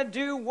 when we're going to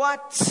do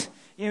what.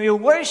 You're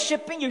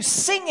worshiping, you're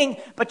singing,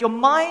 but your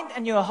mind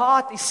and your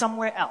heart is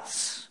somewhere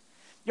else.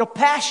 Your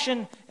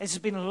passion has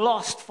been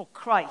lost for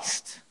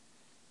Christ.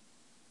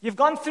 You've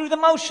gone through the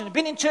motion. You've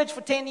been in church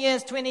for 10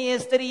 years, 20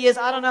 years, 30 years.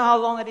 I don't know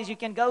how long it is. You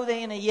can go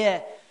there in a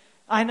year.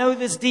 I know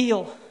this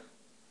deal.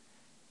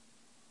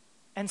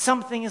 And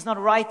something is not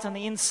right on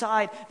the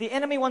inside. The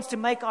enemy wants to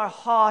make our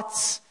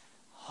hearts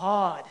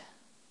hard,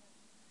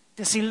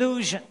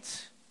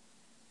 disillusioned.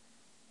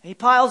 He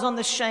piles on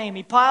the shame,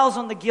 he piles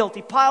on the guilt,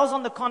 he piles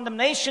on the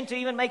condemnation to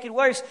even make it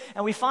worse,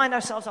 and we find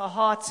ourselves, our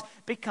hearts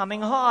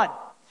becoming hard.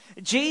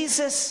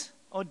 Jesus,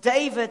 or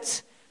David,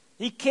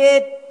 he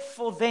cared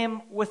for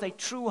them with a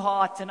true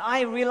heart, and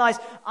I realized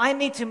I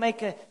need to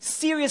make a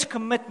serious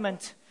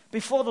commitment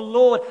before the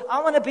Lord.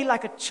 I want to be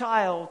like a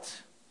child.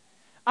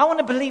 I want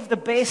to believe the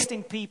best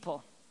in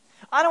people.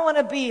 I don't want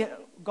to be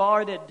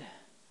guarded.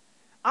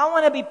 I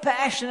want to be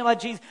passionate about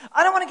Jesus.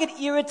 I don't want to get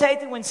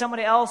irritated when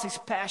somebody else is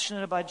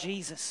passionate about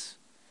Jesus.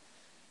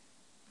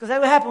 Because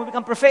that will happen when we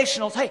become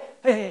professionals. Hey,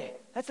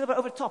 that's a little bit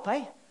over the top,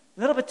 A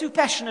little bit too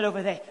passionate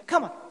over there.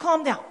 Come on,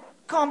 calm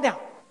down.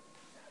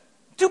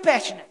 Too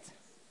passionate.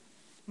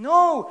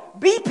 No,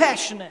 be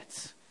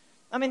passionate.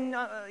 I mean,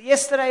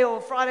 yesterday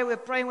or Friday we were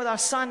praying with our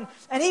son,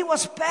 and he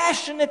was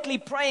passionately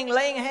praying,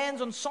 laying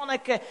hands on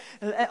Sonica.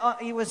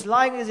 He was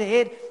lying his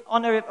head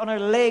on her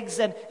legs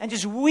and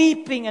just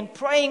weeping and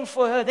praying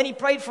for her. Then he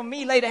prayed for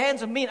me, laid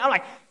hands on me, and I'm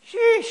like,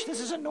 sheesh, this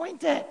is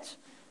anointed.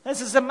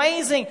 This is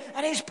amazing.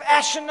 And he's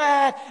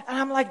passionate. And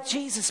I'm like,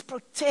 Jesus,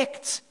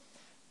 protect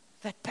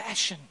that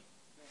passion.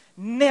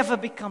 Never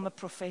become a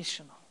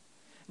professional.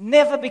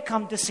 Never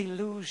become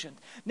disillusioned.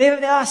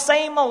 Never,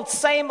 same old.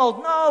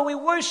 No, we're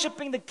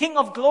worshiping the King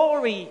of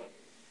Glory.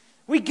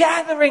 We're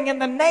gathering in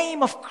the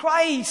name of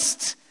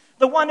Christ,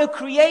 the one who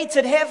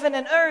created heaven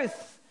and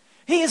earth.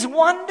 He is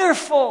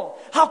wonderful.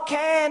 How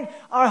can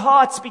our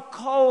hearts be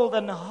cold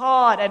and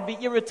hard and be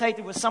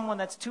irritated with someone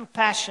that's too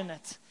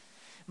passionate?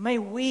 May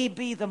we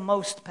be the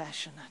most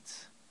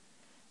passionate.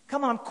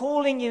 Come on, I'm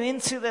calling you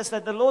into this,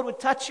 that the Lord would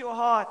touch your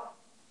heart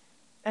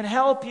and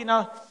help you.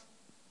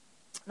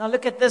 Now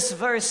look at this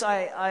verse.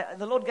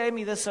 The Lord gave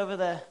me this over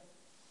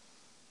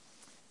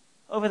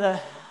the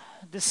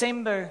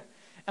December,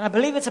 and I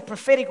believe it's a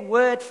prophetic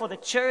word for the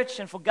church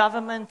and for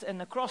government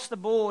and across the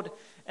board.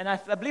 And I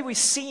believe we're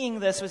seeing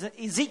this. It was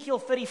Ezekiel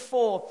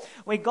 34,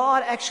 where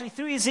God actually,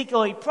 through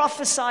Ezekiel, he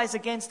prophesies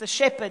against the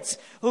shepherds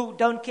who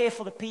don't care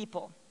for the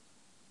people.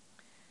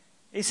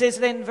 He says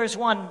then, verse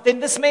 1, "Then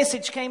this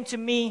message came to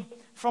me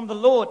from the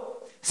Lord.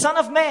 Son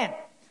of man,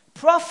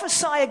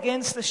 prophesy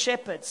against the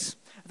shepherds,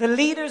 the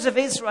leaders of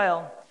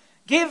Israel.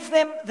 Give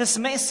them this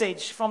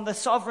message from the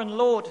sovereign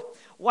Lord.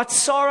 What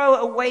sorrow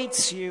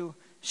awaits you,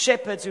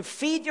 shepherds who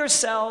feed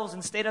yourselves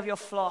instead of your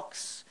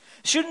flocks.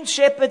 Shouldn't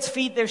shepherds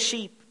feed their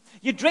sheep?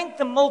 You drink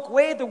the milk,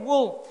 wear the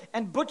wool,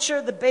 and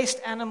butcher the best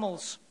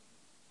animals.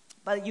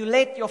 But you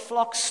let your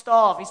flock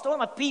starve. He's talking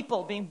about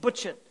people being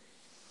butchered.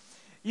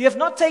 You have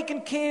not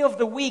taken care of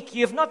the weak.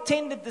 You have not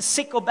tended the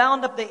sick or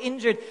bound up the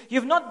injured. You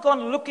have not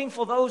gone looking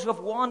for those who have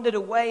wandered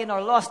away and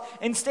are lost.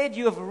 Instead,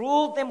 you have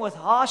ruled them with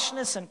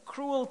harshness and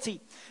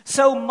cruelty.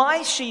 So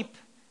my sheep,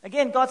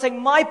 again, God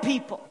saying, my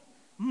people,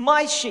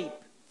 my sheep,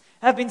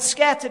 have been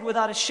scattered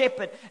without a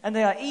shepherd, and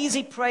they are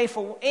easy prey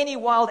for any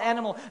wild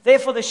animal.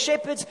 Therefore, the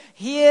shepherds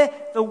hear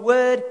the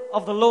word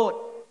of the Lord.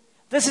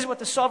 This is what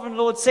the sovereign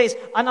Lord says.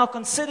 I now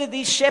consider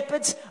these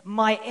shepherds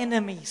my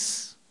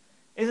enemies.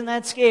 Isn't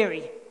that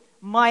scary?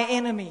 My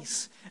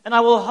enemies. And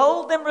I will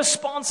hold them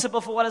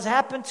responsible for what has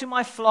happened to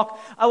my flock.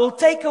 I will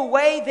take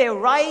away their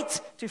right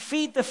to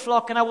feed the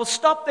flock, and I will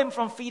stop them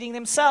from feeding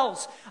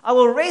themselves. I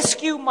will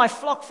rescue my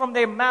flock from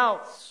their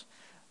mouths.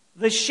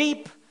 The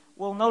sheep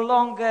will no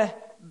longer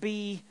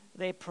be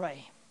their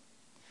prey.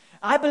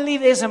 I believe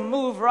there's a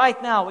move right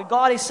now where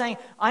God is saying,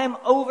 I am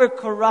over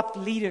corrupt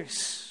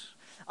leaders.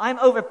 I'm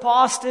over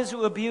pastors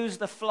who abuse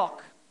the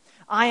flock.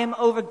 I am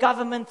over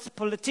government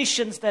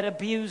politicians that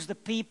abuse the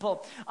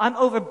people. I'm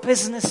over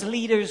business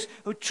leaders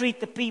who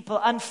treat the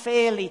people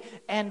unfairly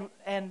and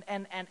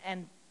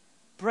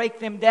break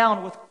them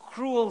down with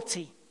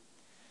cruelty.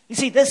 You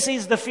see, this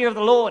is the fear of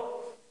the Lord.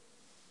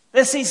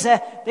 This is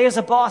there's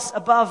a boss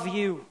above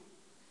you,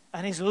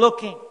 and he's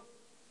looking.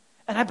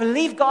 And I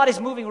believe God is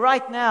moving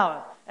right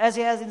now, as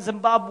he has in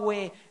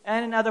Zimbabwe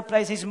and in other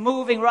places. He's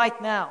moving right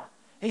now.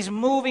 He's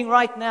moving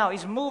right now.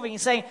 He's moving.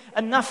 He's saying,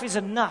 enough is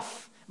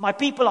enough. My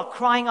people are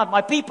crying out.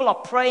 My people are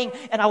praying,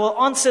 and I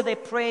will answer their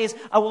prayers.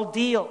 I will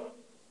deal.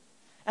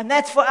 And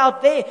that's for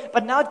out there.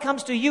 But now it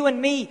comes to you and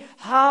me.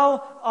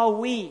 How are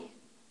we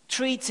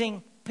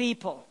treating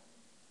people?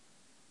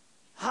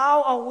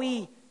 How are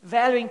we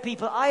valuing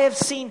people? I have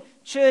seen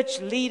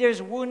church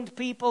leaders wound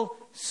people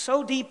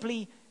so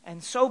deeply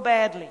and so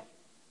badly.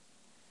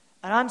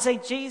 And I'm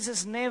saying,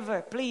 Jesus,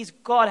 never. Please,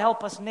 God,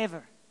 help us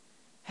never.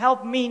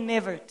 Help me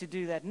never to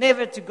do that,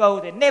 never to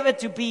go there, never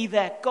to be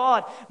that.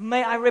 God,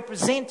 may I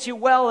represent you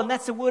well. And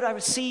that's the word I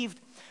received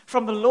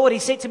from the Lord. He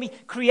said to me,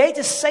 create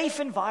a safe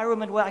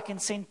environment where I can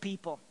send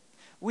people.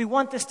 We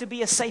want this to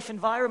be a safe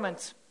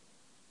environment.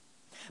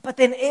 But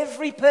then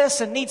every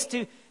person needs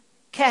to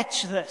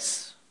catch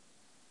this.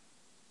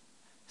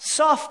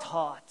 Soft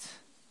heart,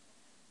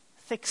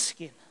 thick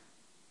skin.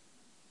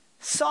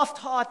 Soft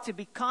heart to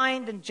be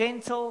kind and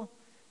gentle.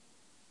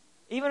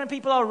 Even when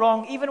people are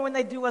wrong, even when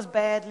they do us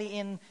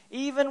badly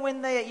even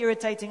when they are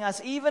irritating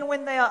us, even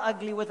when they are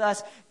ugly with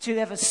us, to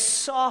have a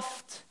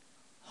soft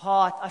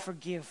heart, I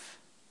forgive.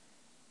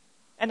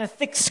 And a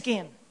thick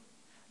skin,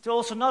 to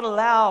also not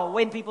allow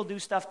when people do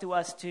stuff to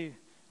us to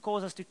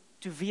cause us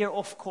to veer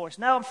off course.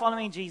 Now I'm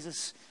following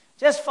Jesus.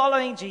 Just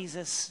following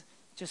Jesus.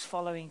 Just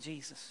following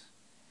Jesus.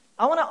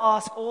 I want to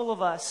ask all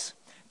of us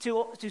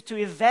to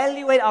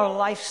evaluate our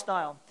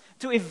lifestyle,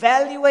 to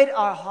evaluate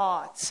our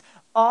hearts.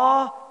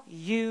 Are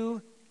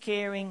you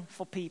caring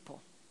for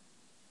people?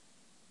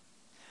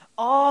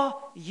 Are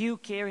you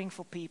caring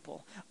for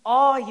people?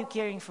 Are you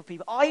caring for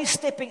people? Are you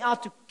stepping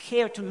out to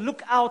care, to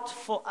look out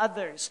for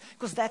others?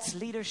 Because that's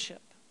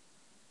leadership.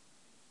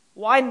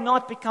 Why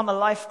not become a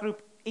life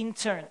group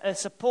intern, a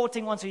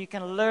supporting one, so you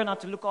can learn how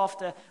to look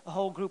after a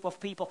whole group of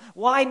people?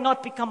 Why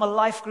not become a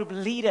life group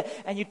leader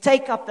and you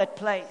take up that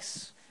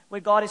place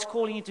where God is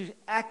calling you to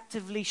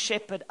actively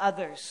shepherd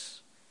others?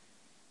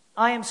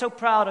 I am so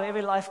proud of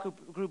every life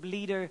group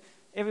leader,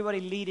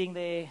 everybody leading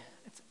there.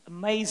 It's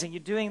amazing.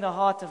 You're doing the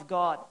heart of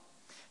God.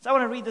 So I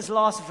want to read this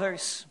last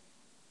verse.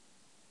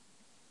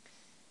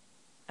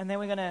 And then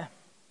we're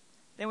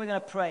gonna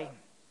pray.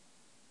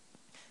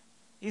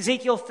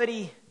 Ezekiel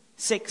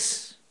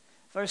 36,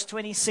 verse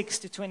 26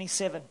 to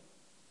 27.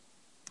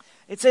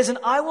 It says, and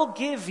I will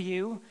give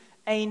you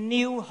a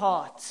new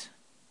heart,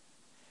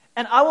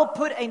 and I will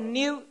put a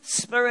new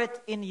spirit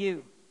in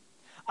you.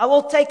 I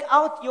will take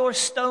out your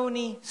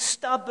stony,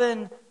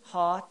 stubborn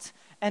heart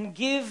and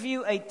give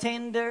you a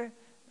tender,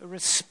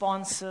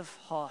 responsive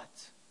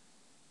heart.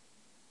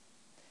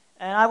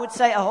 And I would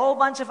say a whole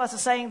bunch of us are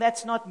saying,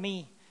 that's not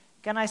me.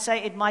 Can I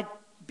say it might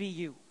be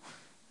you?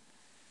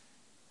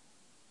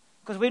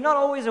 Because we're not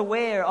always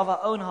aware of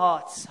our own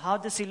hearts, how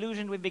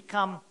disillusioned we've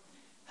become,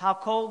 how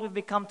cold we've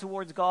become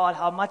towards God,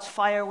 how much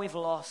fire we've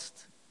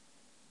lost.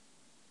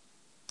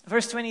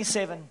 Verse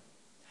 27.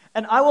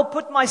 And I will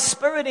put my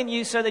spirit in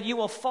you so that you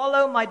will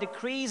follow my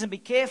decrees and be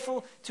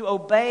careful to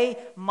obey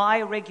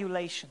my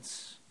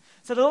regulations.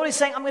 So the Lord is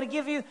saying, I'm going to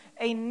give you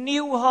a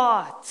new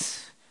heart.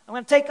 I'm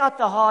going to take out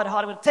the hard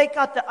heart. I'm going to take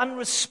out the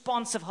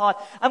unresponsive heart.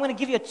 I'm going to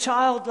give you a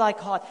childlike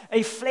heart,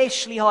 a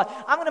fleshly heart.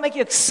 I'm going to make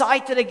you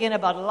excited again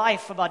about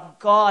life,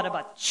 about God,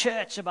 about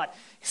church, about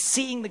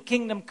seeing the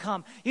kingdom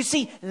come. You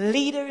see,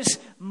 leaders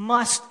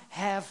must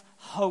have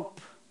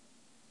hope.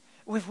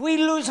 If we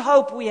lose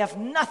hope, we have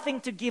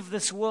nothing to give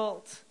this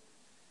world.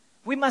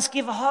 We must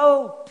give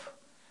hope.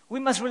 We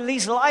must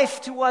release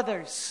life to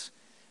others.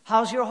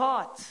 How's your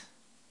heart?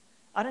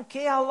 I don't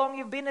care how long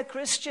you've been a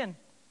Christian.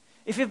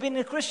 If you've been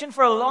a Christian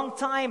for a long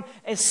time,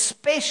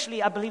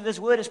 especially, I believe this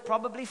word is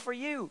probably for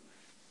you.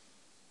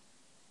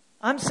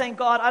 I'm saying,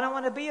 God, I don't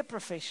want to be a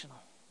professional.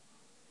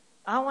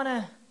 I want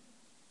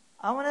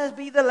to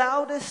be the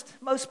loudest,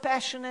 most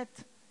passionate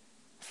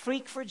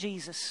freak for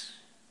Jesus.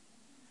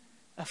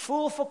 A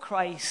fool for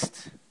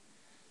Christ.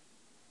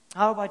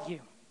 How about you?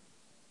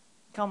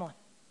 Come on.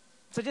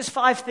 So just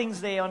 5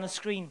 things there on the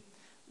screen.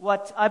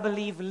 What I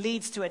believe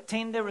leads to a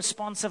tender,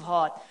 responsive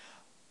heart.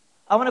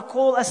 I want to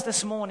call us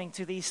this morning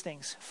to these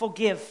things.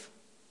 Forgive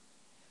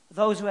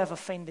those who have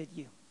offended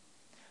you.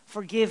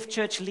 Forgive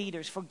church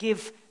leaders.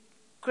 Forgive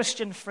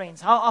Christian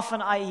friends. How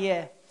often I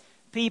hear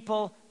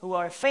people who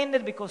are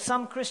offended because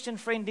some Christian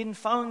friend didn't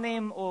phone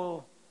them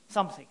or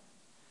something.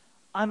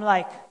 I'm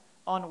like,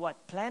 on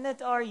what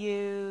planet are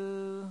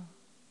you?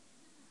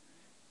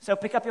 So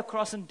pick up your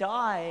cross and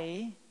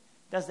die.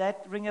 Does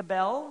that ring a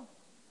bell?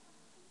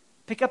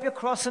 Pick up your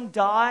cross and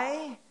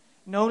die.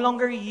 No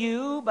longer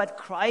you, but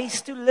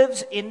Christ who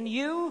lives in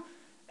you.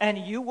 And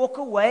you walk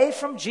away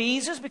from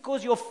Jesus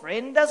because your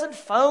friend doesn't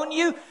phone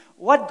you.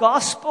 What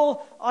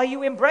gospel are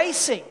you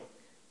embracing?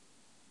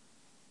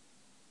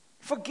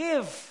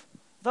 Forgive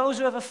those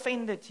who have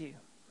offended you.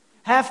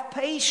 Have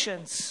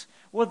patience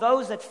with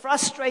those that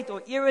frustrate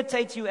or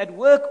irritate you at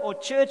work or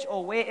church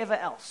or wherever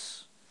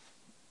else.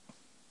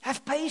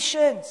 Have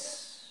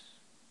patience.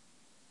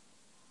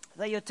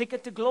 They're your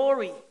ticket to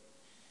glory.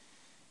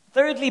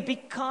 Thirdly, be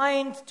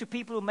kind to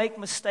people who make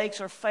mistakes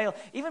or fail.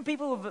 Even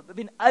people who have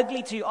been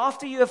ugly to you.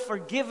 After you have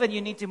forgiven,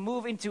 you need to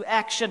move into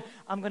action.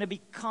 I'm going to be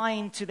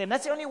kind to them.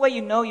 That's the only way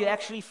you know you're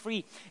actually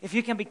free. If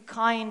you can be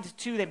kind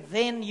to them,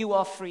 then you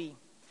are free.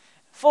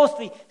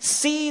 Fourthly,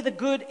 see the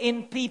good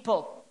in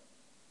people.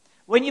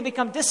 When you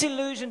become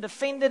disillusioned,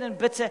 offended, and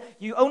bitter,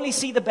 you only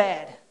see the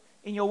bad.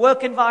 In your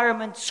work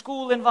environment,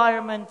 school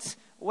environment,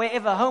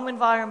 wherever, home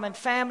environment,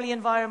 family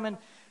environment.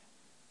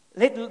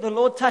 Let the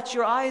Lord touch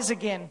your eyes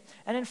again.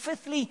 And then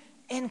fifthly,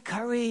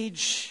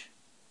 encourage.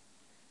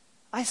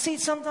 I see it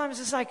sometimes,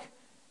 it's like,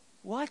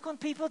 why can't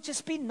people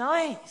just be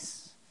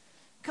nice?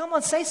 Come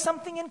on, say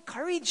something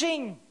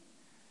encouraging.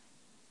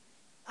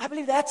 I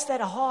believe that's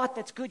that heart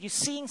that's good. You're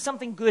seeing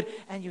something good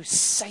and you're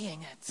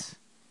saying it.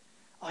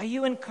 Are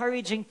you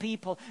encouraging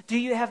people? Do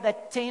you have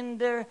that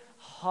tender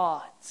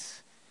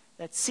heart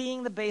that's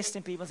seeing the best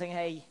in people, saying,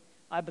 hey,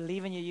 I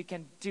believe in you, you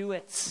can do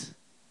it.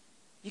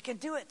 You can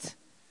do it.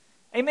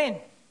 Amen.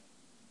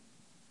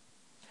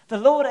 The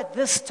Lord at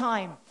this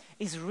time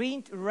is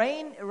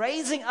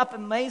raising up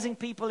amazing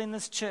people in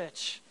this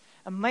church.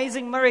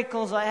 Amazing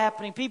miracles are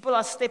happening. People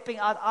are stepping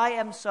out. I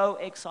am so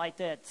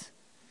excited.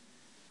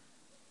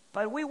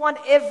 But we want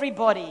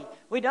everybody.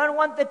 We don't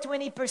want the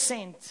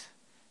 20%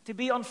 to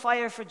be on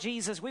fire for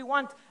Jesus. We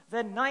want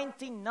the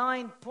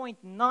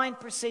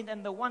 99.9%,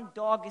 and the one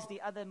dog is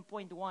the other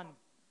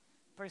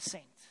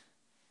 0.1%.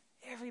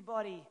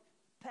 Everybody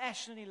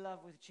passionately in love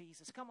with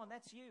Jesus. Come on,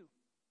 that's you.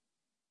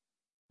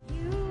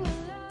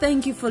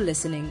 Thank you for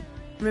listening.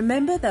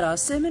 Remember that our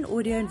sermon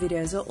audio and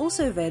videos are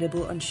also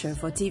available on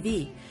Shofar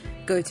TV.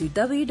 Go to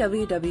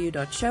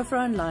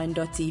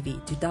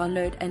www.shofaronline.tv to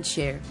download and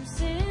share.